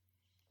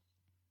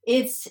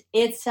 It's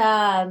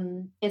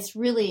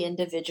really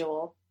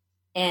individual.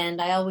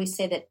 And I always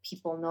say that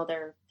people know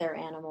their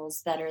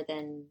animals better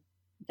than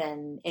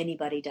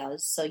anybody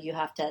does. So you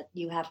have to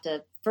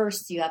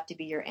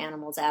be your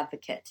animal's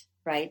advocate,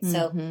 right? Mm-hmm.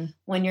 So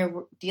when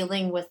you're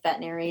dealing with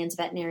veterinarians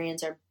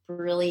are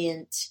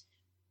brilliant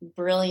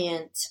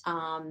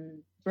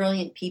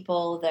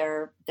people.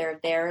 They're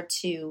there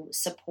to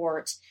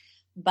support,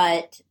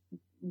 but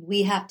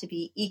we have to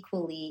be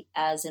equally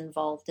as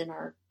involved in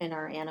our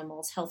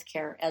animals'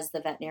 healthcare as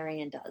the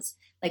veterinarian does.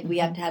 Like, we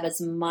have to have as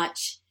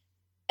much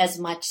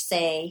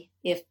say,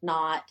 if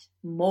not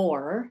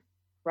more,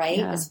 right?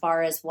 Yeah. As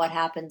far as what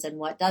happens and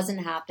what doesn't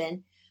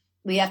happen.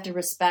 We have to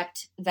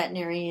respect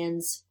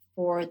veterinarians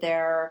for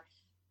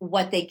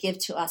what they give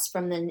to us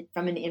from an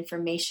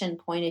information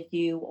point of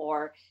view,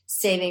 or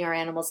saving our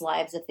animals'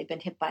 lives if they've been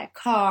hit by a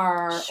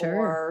car.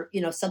 Sure.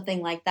 Or,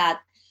 something like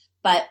that.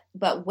 But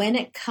when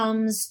it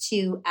comes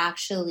to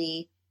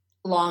actually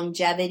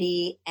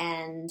longevity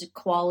and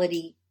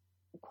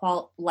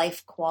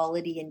life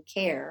quality and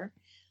care,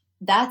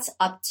 that's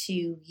up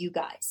to you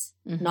guys,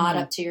 not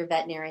up to your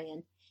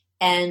veterinarian.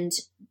 And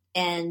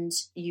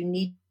you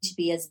need to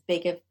be as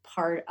big a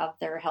part of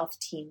their health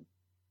team,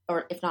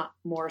 or if not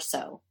more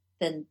so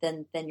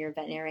than your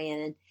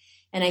veterinarian.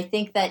 And I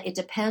think that it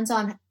depends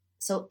on,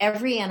 so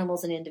every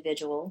animal's an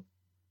individual.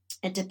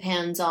 It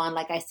depends on,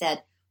 like I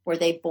said, were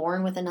they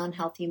born with an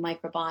unhealthy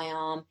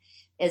microbiome?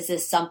 Is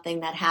this something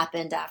that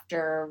happened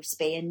after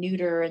spay and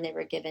neuter and they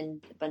were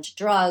given a bunch of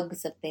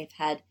drugs? If they've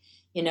had,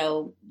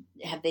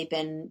 have they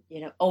been,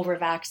 over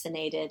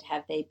vaccinated?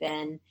 Have they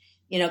been,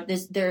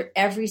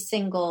 every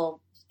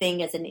single thing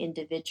is an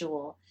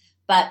individual.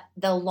 But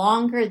the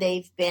longer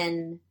they've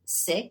been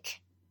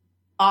sick,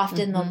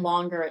 often the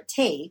longer it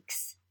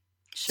takes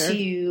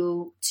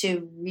to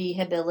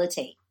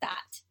rehabilitate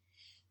that.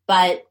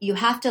 But you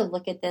have to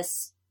look at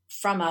this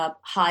from a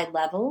high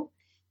level,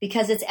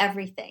 because it's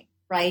everything,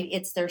 right?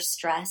 It's their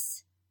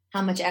stress.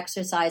 How much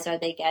exercise are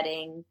they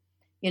getting?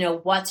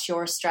 What's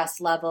your stress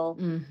level?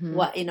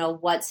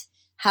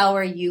 How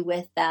are you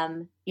with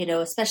them?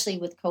 Especially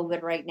with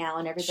COVID right now,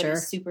 and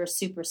everybody's super,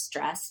 super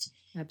stressed.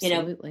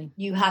 Absolutely.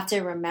 You have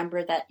to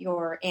remember that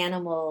your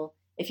animal,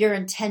 if your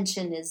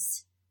intention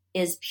is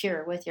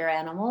pure with your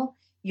animal,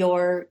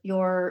 your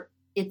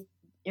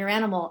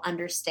animal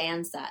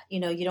understands that.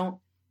 You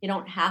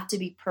don't have to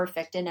be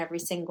perfect in every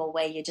single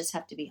way. You just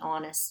have to be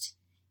honest.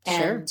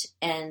 And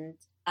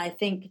I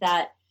think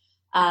that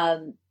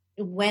as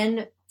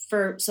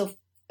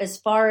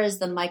far as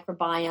the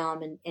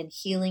microbiome and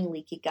healing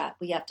leaky gut,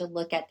 we have to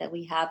look at that.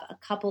 We have a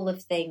couple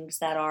of things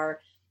that are,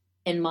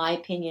 in my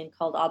opinion,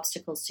 called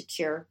obstacles to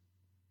cure,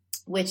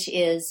 which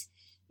is,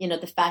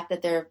 the fact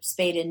that they're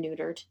spayed and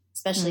neutered,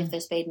 especially if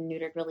they're spayed and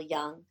neutered really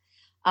young.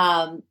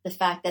 The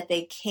fact that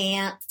they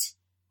can't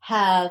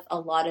have a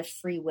lot of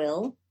free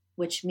will,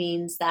 which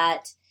means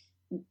that,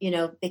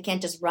 they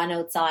can't just run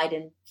outside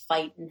and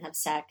fight and have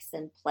sex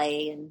and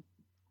play and,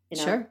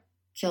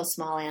 kill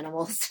small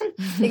animals,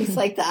 things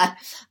like that.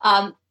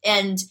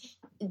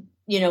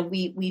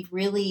 We've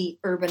really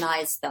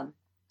urbanized them.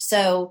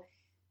 So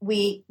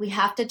we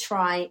have to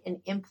try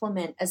and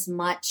implement as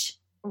much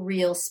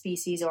real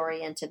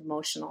species-oriented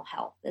emotional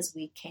health as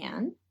we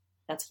can.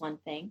 That's one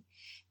thing.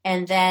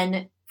 And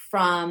then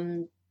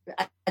from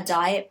a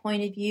diet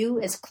point of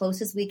view, as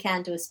close as we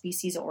can to a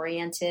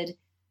species-oriented,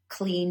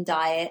 clean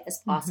diet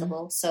as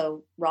possible.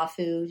 So raw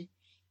food,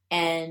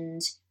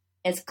 and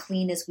as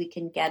clean as we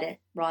can get it,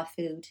 raw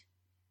food.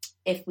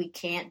 if we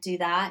can't do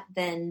that,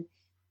 then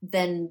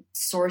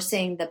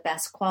sourcing the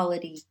best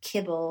quality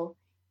kibble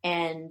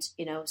and,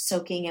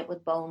 soaking it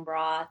with bone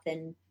broth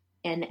and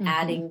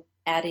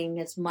adding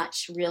as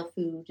much real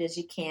food as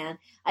you can.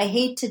 I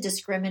hate to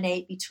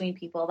discriminate between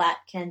people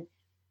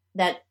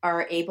that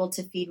are able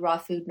to feed raw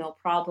food, no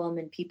problem,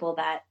 and people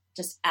that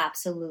just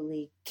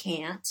absolutely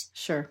can't.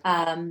 Sure.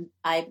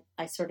 I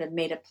sort of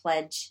made a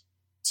pledge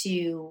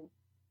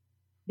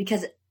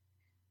because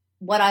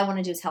what I want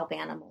to do is help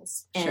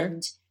animals. Sure.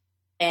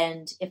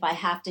 And if I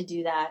have to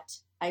do that,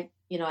 I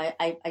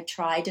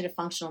did a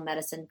functional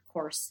medicine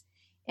course,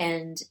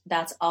 and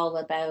that's all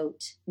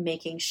about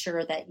making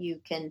sure that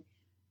you can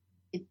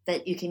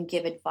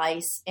give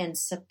advice and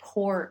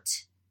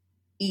support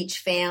each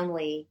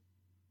family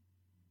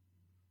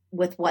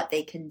with what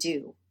they can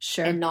do.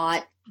 Sure. And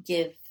not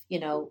give,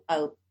 a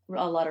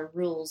lot of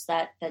rules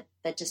that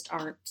just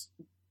aren't,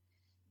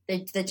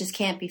 that just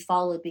can't be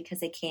followed because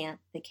they can't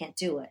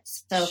do it.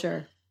 So,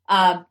 sure.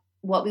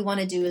 What we want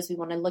to do is we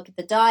want to look at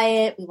the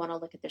diet. We want to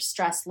look at their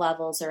stress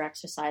levels, their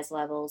exercise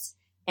levels.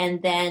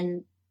 And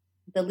then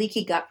the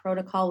Leaky Gut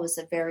Protocol was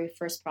the very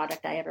first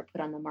product I ever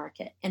put on the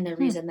market. And the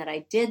reason that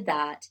I did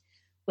that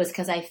was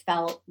because I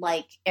felt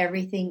like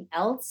everything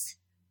else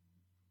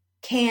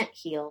can't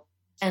heal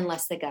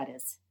unless the gut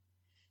is.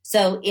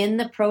 So in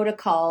the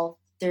protocol,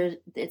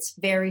 it's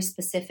very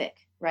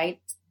specific, right?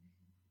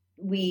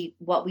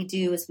 What we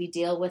do is we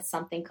deal with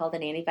something called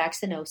an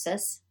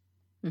antivaccinosis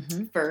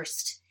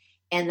first.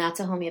 And that's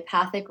a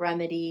homeopathic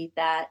remedy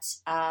that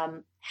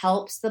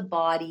helps the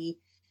body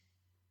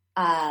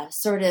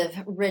sort of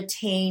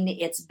retain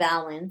its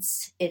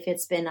balance if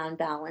it's been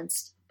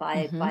unbalanced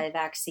by a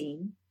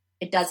vaccine.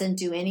 It doesn't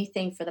do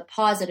anything for the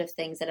positive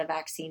things that a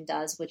vaccine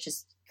does, which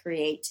is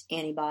create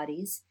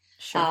antibodies.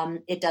 Sure.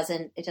 It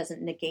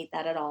doesn't negate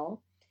that at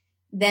all.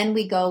 Then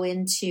we go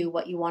into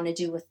what you want to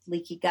do with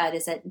leaky gut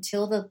is that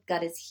until the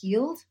gut is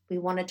healed, we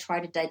want to try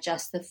to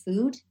digest the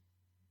food,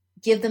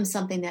 give them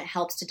something that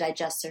helps to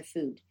digest their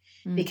food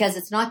because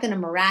it's not going to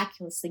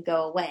miraculously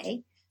go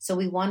away. So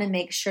we want to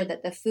make sure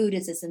that the food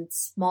is as in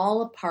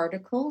small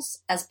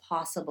particles as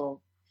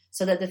possible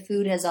so that the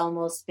food has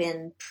almost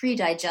been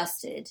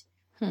pre-digested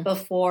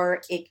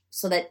before it,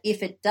 so that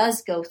if it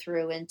does go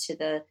through into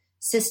the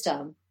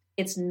system,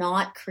 it's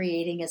not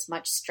creating as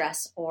much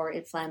stress or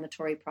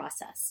inflammatory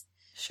process.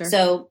 Sure.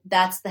 So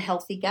that's the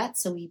healthy gut.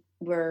 So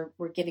we're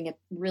giving a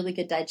really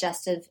good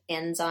digestive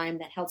enzyme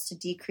that helps to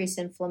decrease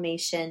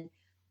inflammation,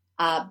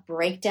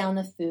 break down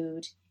the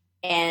food,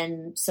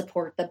 and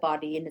support the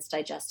body in its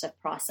digestive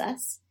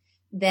process.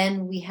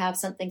 Then we have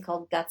something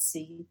called Gut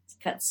Soothe.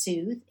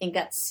 And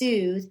Gut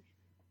Soothe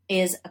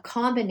is a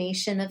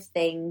combination of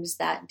things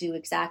that do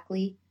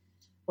exactly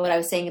what I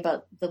was saying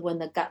about when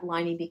the gut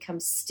lining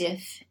becomes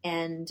stiff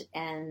and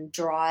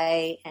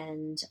dry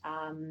and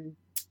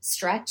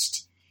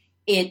stretched.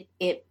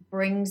 It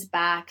brings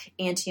back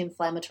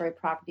anti-inflammatory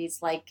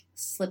properties like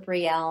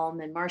slippery elm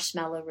and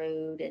marshmallow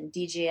root and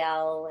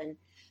DGL,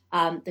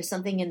 and there's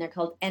something in there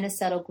called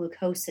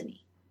N-acetylglucosamine.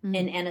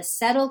 And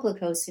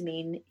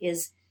N-acetylglucosamine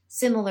is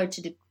similar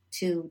to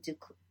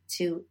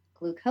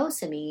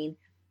glucosamine,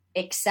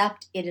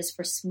 except it is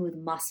for smooth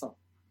muscle.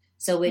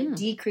 So it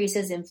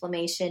decreases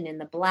inflammation in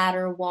the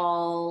bladder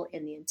wall,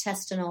 in the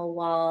intestinal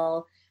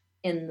wall,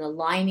 in the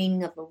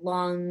lining of the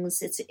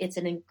lungs. It's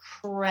an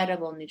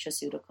incredible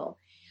nutraceutical.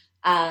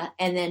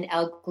 And then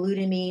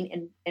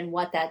L-glutamine, and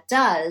what that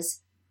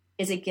does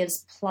is it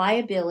gives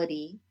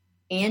pliability,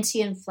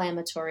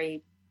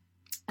 anti-inflammatory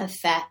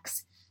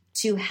effects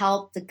to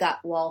help the gut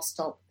wall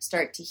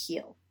start to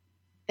heal.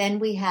 Then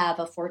we have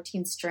a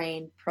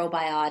 14-strain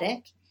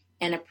probiotic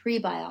and a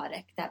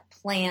prebiotic that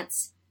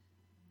plants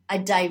a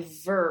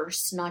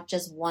diverse, not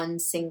just one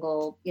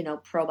single,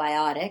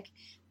 probiotic,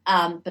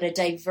 but a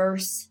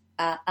diverse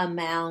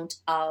amount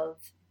of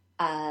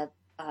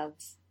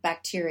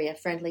bacteria,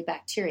 friendly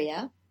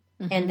bacteria,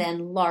 and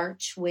then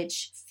Larch,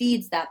 which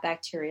feeds that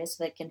bacteria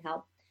so that it can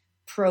help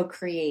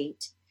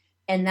procreate.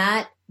 And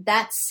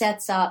that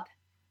sets up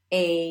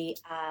a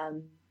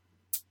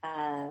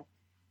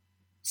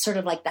sort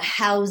of like the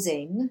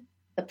housing,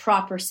 the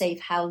proper safe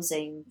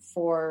housing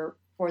for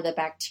the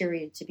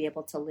bacteria to be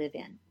able to live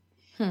in.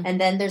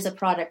 And then there's a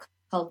product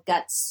called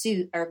Gut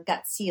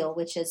Seal,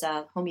 which is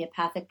a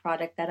homeopathic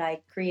product that I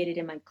created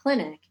in my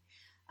clinic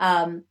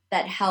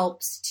that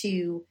helps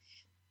to,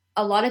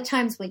 a lot of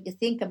times when you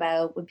think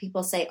about when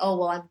people say, oh,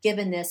 well, I've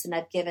given this and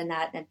I've given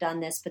that and I've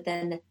done this, but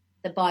then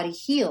the body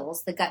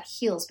heals, the gut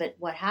heals. But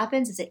what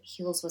happens is it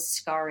heals with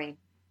scarring.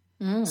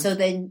 So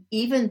then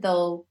even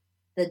though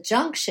the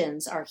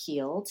junctions are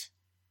healed,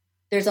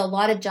 there's a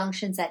lot of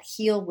junctions that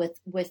heal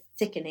with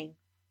thickening,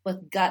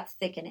 with gut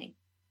thickening.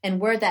 And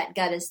where that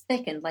gut is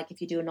thickened, like if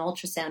you do an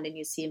ultrasound and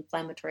you see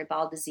inflammatory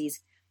bowel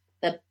disease,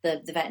 the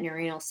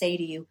veterinarian will say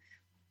to you,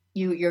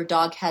 your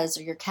dog has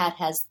or your cat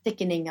has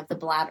thickening of the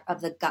bladder,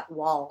 of the gut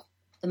wall,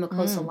 the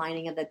mucosal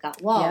lining of the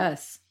gut wall.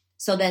 Yes.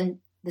 So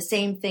then the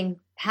same thing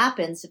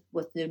happens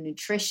with the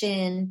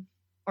nutrition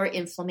or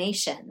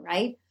inflammation,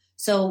 right?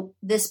 So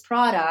this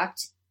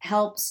product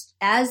helps,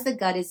 as the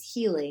gut is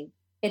healing,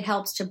 it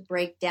helps to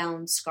break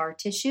down scar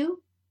tissue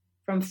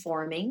from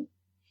forming.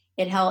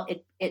 It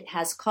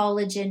has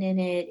collagen in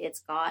it. It's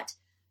got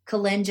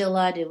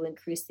calendula to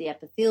increase the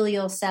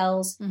epithelial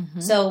cells. Mm-hmm.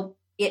 So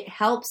it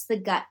helps the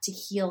gut to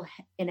heal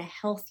in a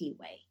healthy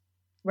way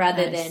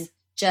rather than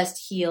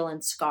just heal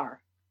and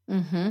scar.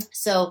 Mm-hmm.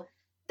 So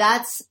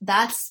that's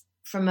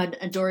from an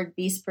Adored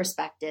Beast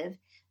perspective.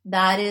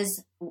 That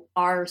is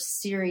our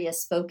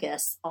serious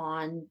focus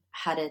on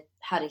how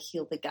to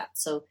heal the gut.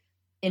 So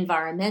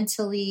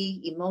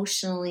environmentally,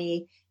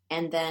 emotionally,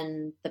 and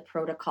then the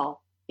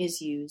protocol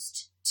is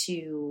used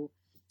to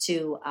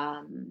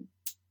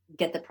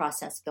get the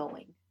process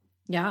going.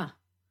 Yeah.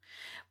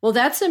 Well,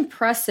 that's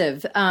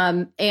impressive.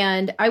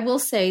 And I will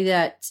say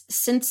that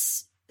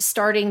since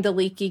starting the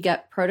leaky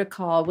gut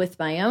protocol with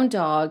my own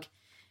dog,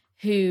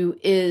 who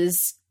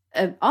is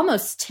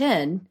almost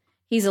 10,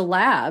 he's a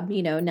lab,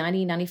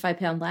 90, 95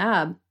 pound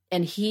lab,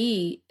 and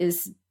he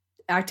is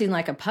acting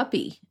like a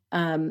puppy.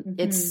 Mm-hmm.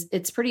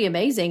 It's pretty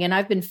amazing. And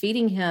I've been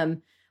feeding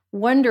him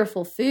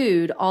wonderful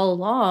food all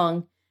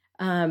along.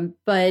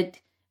 But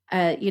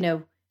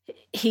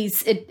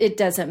it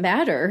doesn't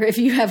matter if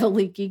you have a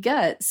leaky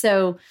gut.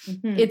 So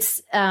mm-hmm.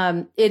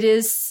 It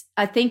is,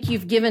 I think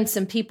you've given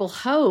some people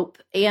hope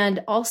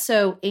and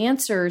also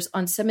answers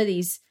on some of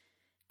these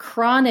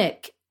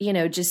chronic,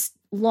 just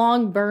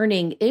long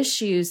burning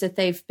issues that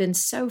they've been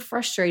so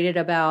frustrated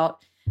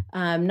about,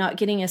 not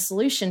getting a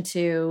solution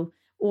to,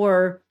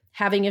 or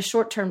having a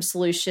short-term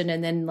solution.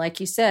 And then, like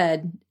you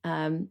said,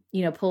 pulling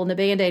the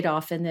Band-Aid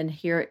off, and then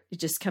here it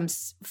just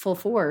comes full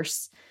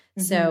force.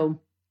 Mm-hmm. So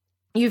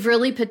you've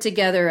really put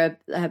together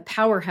a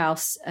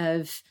powerhouse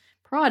of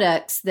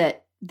products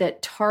that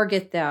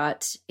target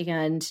that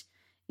and,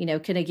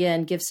 can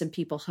again give some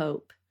people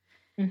hope.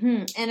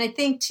 Mm-hmm. And I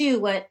think too,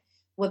 what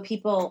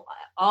people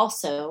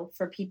also,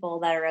 for people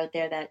that are out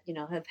there that,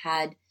 have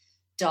had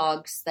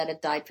dogs that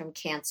have died from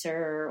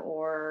cancer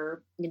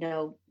or,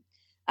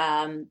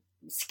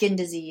 skin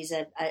disease,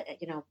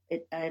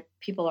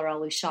 people are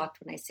always shocked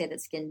when I say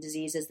that skin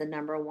disease is the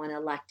number one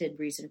elected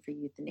reason for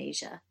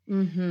euthanasia.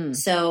 Mm-hmm.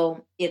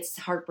 So it's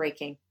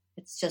heartbreaking.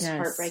 It's just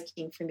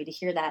heartbreaking for me to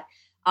hear that.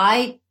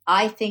 I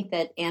think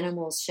that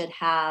animals should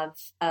have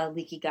a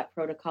leaky gut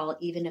protocol,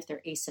 even if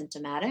they're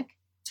asymptomatic,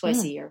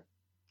 twice a year.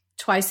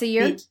 Twice a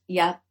year?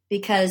 Yeah,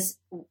 because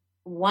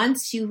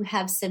once you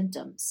have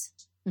symptoms,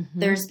 mm-hmm.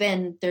 there's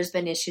been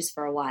issues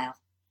for a while.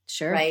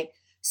 Sure. Right?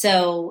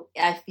 So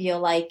I feel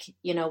like,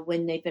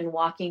 when they've been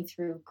walking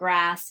through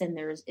grass and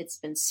it's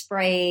been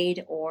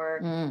sprayed,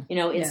 or,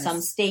 in some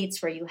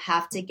states where you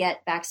have to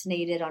get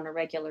vaccinated on a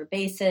regular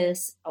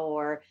basis,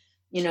 or,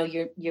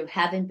 you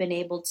haven't been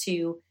able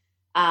to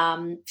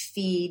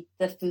feed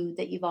the food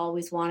that you've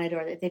always wanted,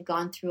 or that they've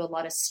gone through a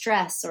lot of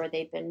stress, or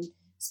they've been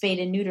spayed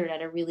and neutered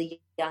at a really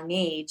young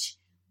age.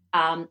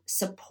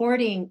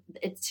 Supporting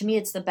it, to me,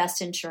 it's the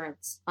best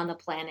insurance on the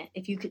planet.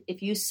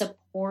 If you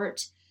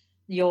support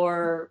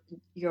your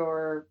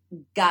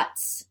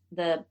guts,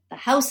 the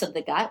house of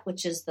the gut,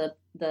 which is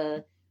the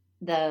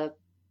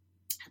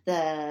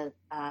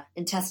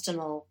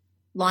intestinal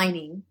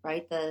lining,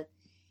 right?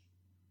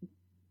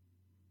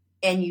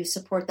 And you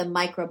support the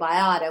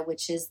microbiota,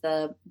 which is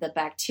the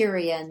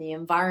bacteria and the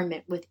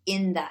environment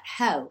within that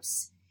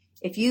house.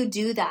 If you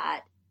do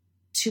that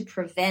to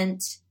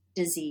prevent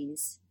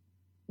disease,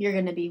 you're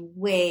going to be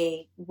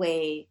way,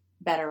 way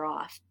better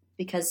off,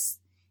 because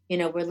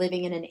we're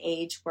living in an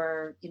age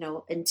where,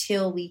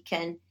 until we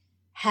can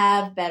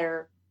have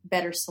better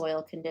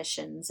soil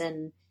conditions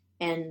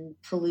and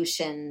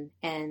pollution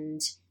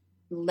and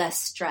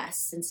less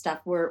stress and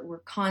stuff, we're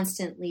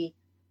constantly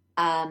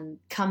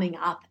coming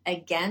up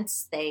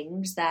against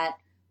things that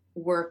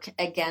work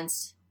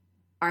against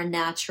our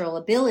natural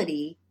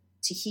ability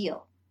to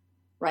heal,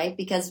 right?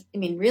 Because,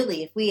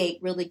 really, if we ate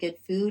really good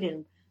food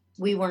and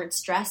we weren't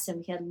stressed and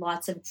we had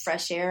lots of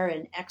fresh air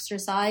and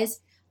exercise,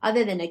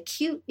 other than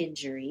acute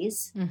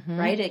injuries, mm-hmm.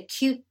 right?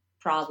 Acute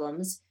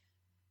problems,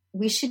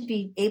 we should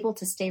be able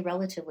to stay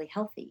relatively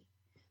healthy.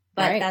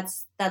 But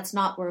that's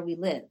not where we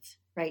live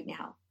right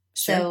now.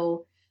 Sure.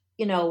 So,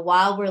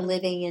 while we're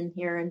living in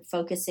here and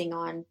focusing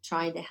on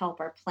trying to help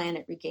our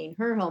planet regain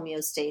her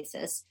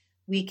homeostasis,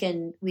 we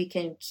can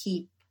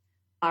keep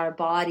our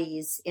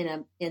bodies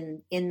in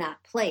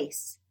that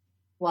place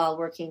while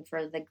working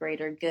for the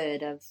greater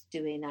good of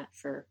doing that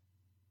for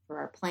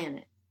our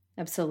planet.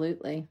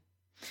 Absolutely.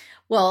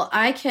 Well,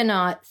 I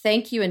cannot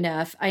thank you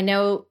enough. I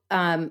know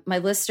my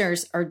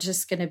listeners are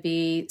just going to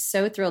be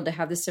so thrilled to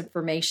have this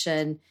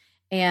information.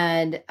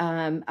 And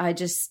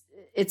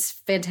it's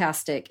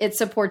fantastic. It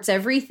supports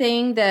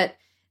everything that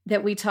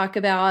we talk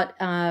about,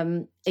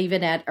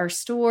 even at our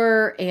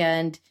store,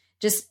 and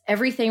just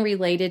everything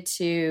related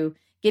to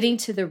getting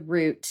to the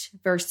root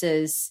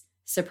versus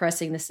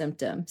suppressing the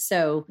symptom.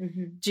 So,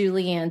 mm-hmm.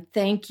 Julianne,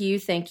 thank you,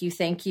 thank you,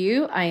 thank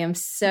you. I am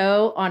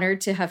so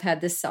honored to have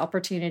had this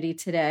opportunity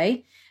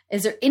today.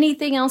 Is there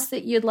anything else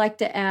that you'd like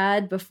to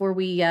add before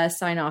we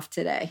sign off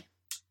today?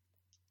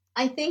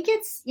 I think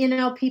it's,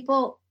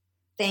 people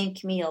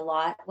thank me a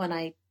lot when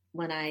I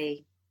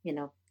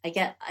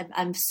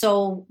I'm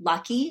so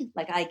lucky.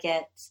 Like I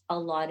get a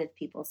lot of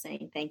people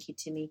saying thank you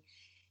to me.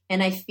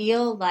 And I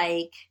feel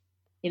like,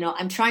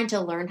 I'm trying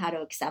to learn how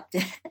to accept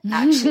it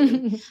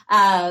actually,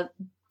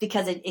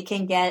 because it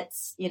can get,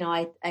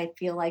 I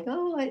feel like,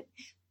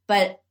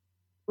 but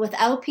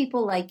without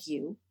people like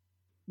you,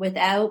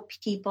 without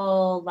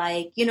people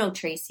like,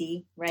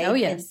 Tracy, right? Oh,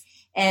 yes.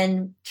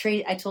 And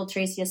I told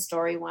Tracy a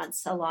story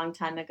once a long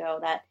time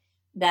ago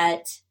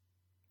that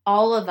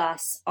all of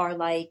us are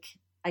like,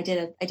 I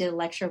did a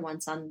lecture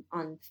once on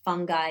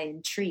fungi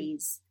and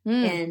trees.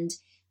 And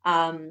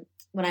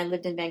when I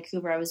lived in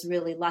Vancouver, I was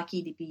really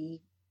lucky to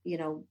be,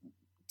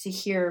 to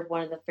hear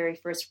one of the very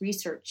first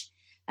research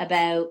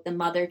about the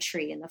mother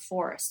tree in the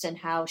forest and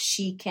how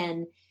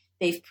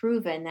they've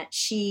proven that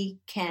she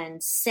can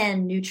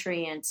send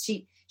nutrients.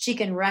 She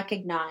can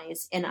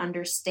recognize and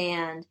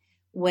understand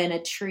when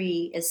a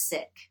tree is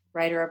sick,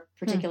 right? Or a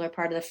particular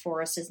part of the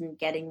forest isn't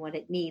getting what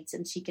it needs.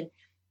 And she can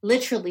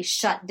literally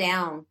shut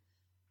down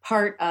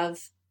part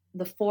of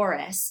the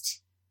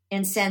forest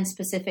and send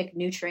specific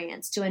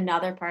nutrients to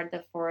another part of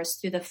the forest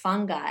through the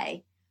fungi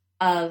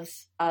of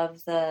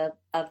the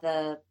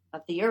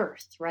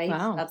earth, right?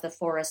 Wow. Of the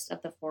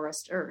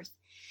forest earth.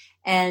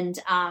 And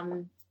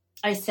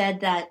I said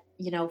that,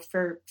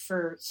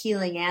 for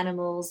healing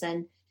animals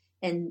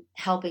and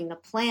helping the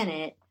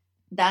planet,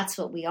 that's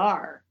what we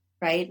are,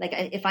 right? Like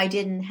if I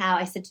didn't have,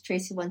 I said to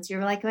Tracy once,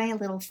 you're like my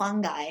little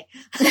fungi.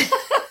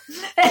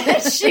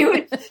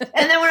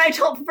 And then when I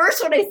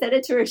said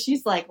it to her,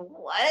 she's like,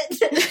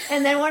 what?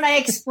 And then when I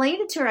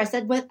explained it to her, I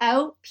said,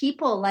 without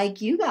people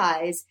like you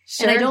guys,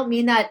 sure. And I don't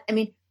mean that, I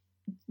mean,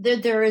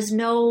 there is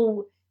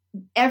no,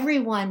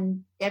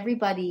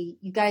 everybody,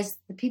 you guys,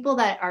 the people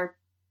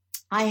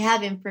I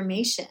have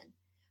information,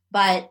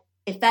 but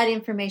if that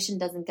information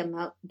doesn't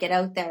get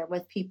out there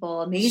with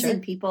people, amazing sure.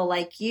 people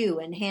like you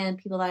and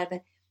people that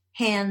have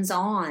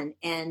hands-on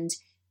and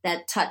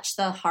that touch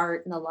the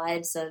heart and the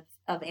lives of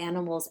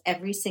animals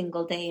every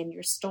single day in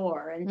your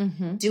store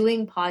and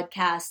doing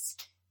podcasts,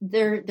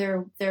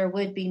 there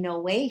would be no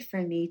way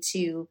for me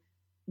to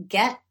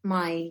get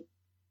my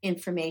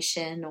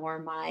information or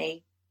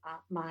my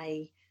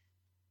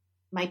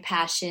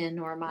passion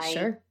or my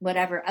sure.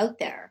 whatever out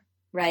there.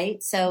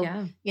 Right. So,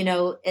 yeah.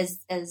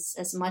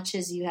 As much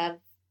as you have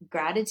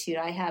gratitude,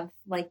 I have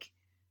like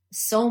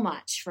so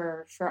much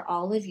for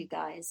all of you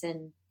guys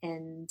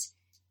and,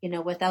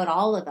 without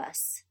all of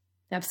us,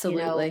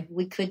 absolutely,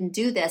 we couldn't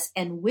do this.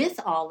 And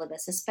with all of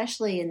us,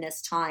 especially in this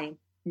time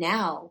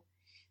now,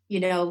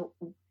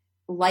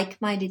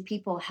 like-minded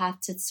people have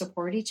to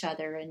support each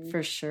other and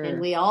for sure.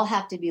 And we all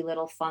have to be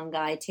little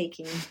fungi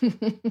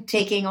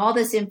taking all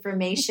this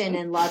information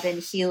and love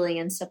and healing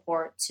and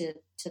support to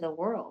the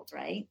world,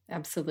 right?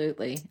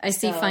 Absolutely. I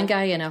see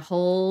fungi in a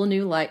whole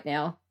new light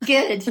now.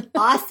 Good.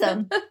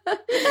 Awesome.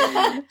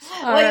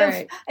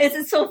 Right.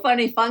 It's so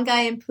funny.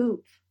 Fungi and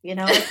poop,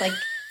 it's like,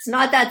 it's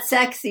not that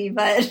sexy,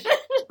 but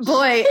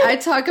boy, I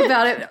talk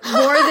about it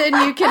more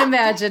than you can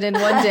imagine in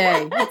one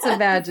day.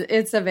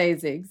 It's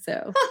amazing.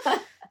 So,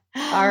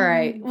 all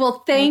right.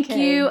 Well, thank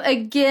you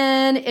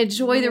again.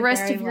 Enjoy the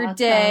rest of your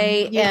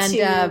day.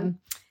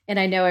 And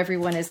I know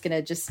everyone is going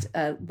to just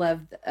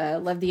love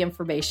the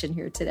information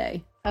here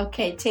today.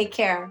 Okay. Take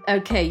care.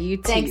 Okay. You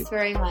too. Thanks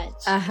very much.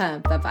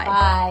 Bye-bye.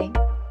 Bye.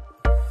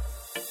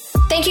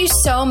 Thank you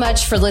so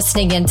much for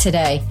listening in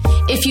today.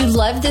 If you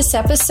loved this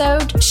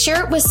episode,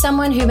 share it with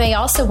someone who may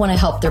also want to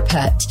help their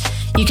pet.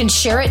 You can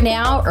share it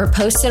now or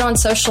post it on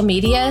social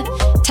media.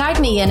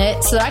 Tag me in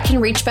it so that I can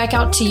reach back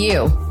out to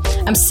you.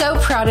 I'm so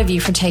proud of you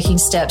for taking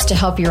steps to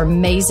help your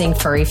amazing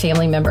furry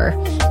family member.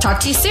 Talk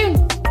to you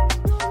soon.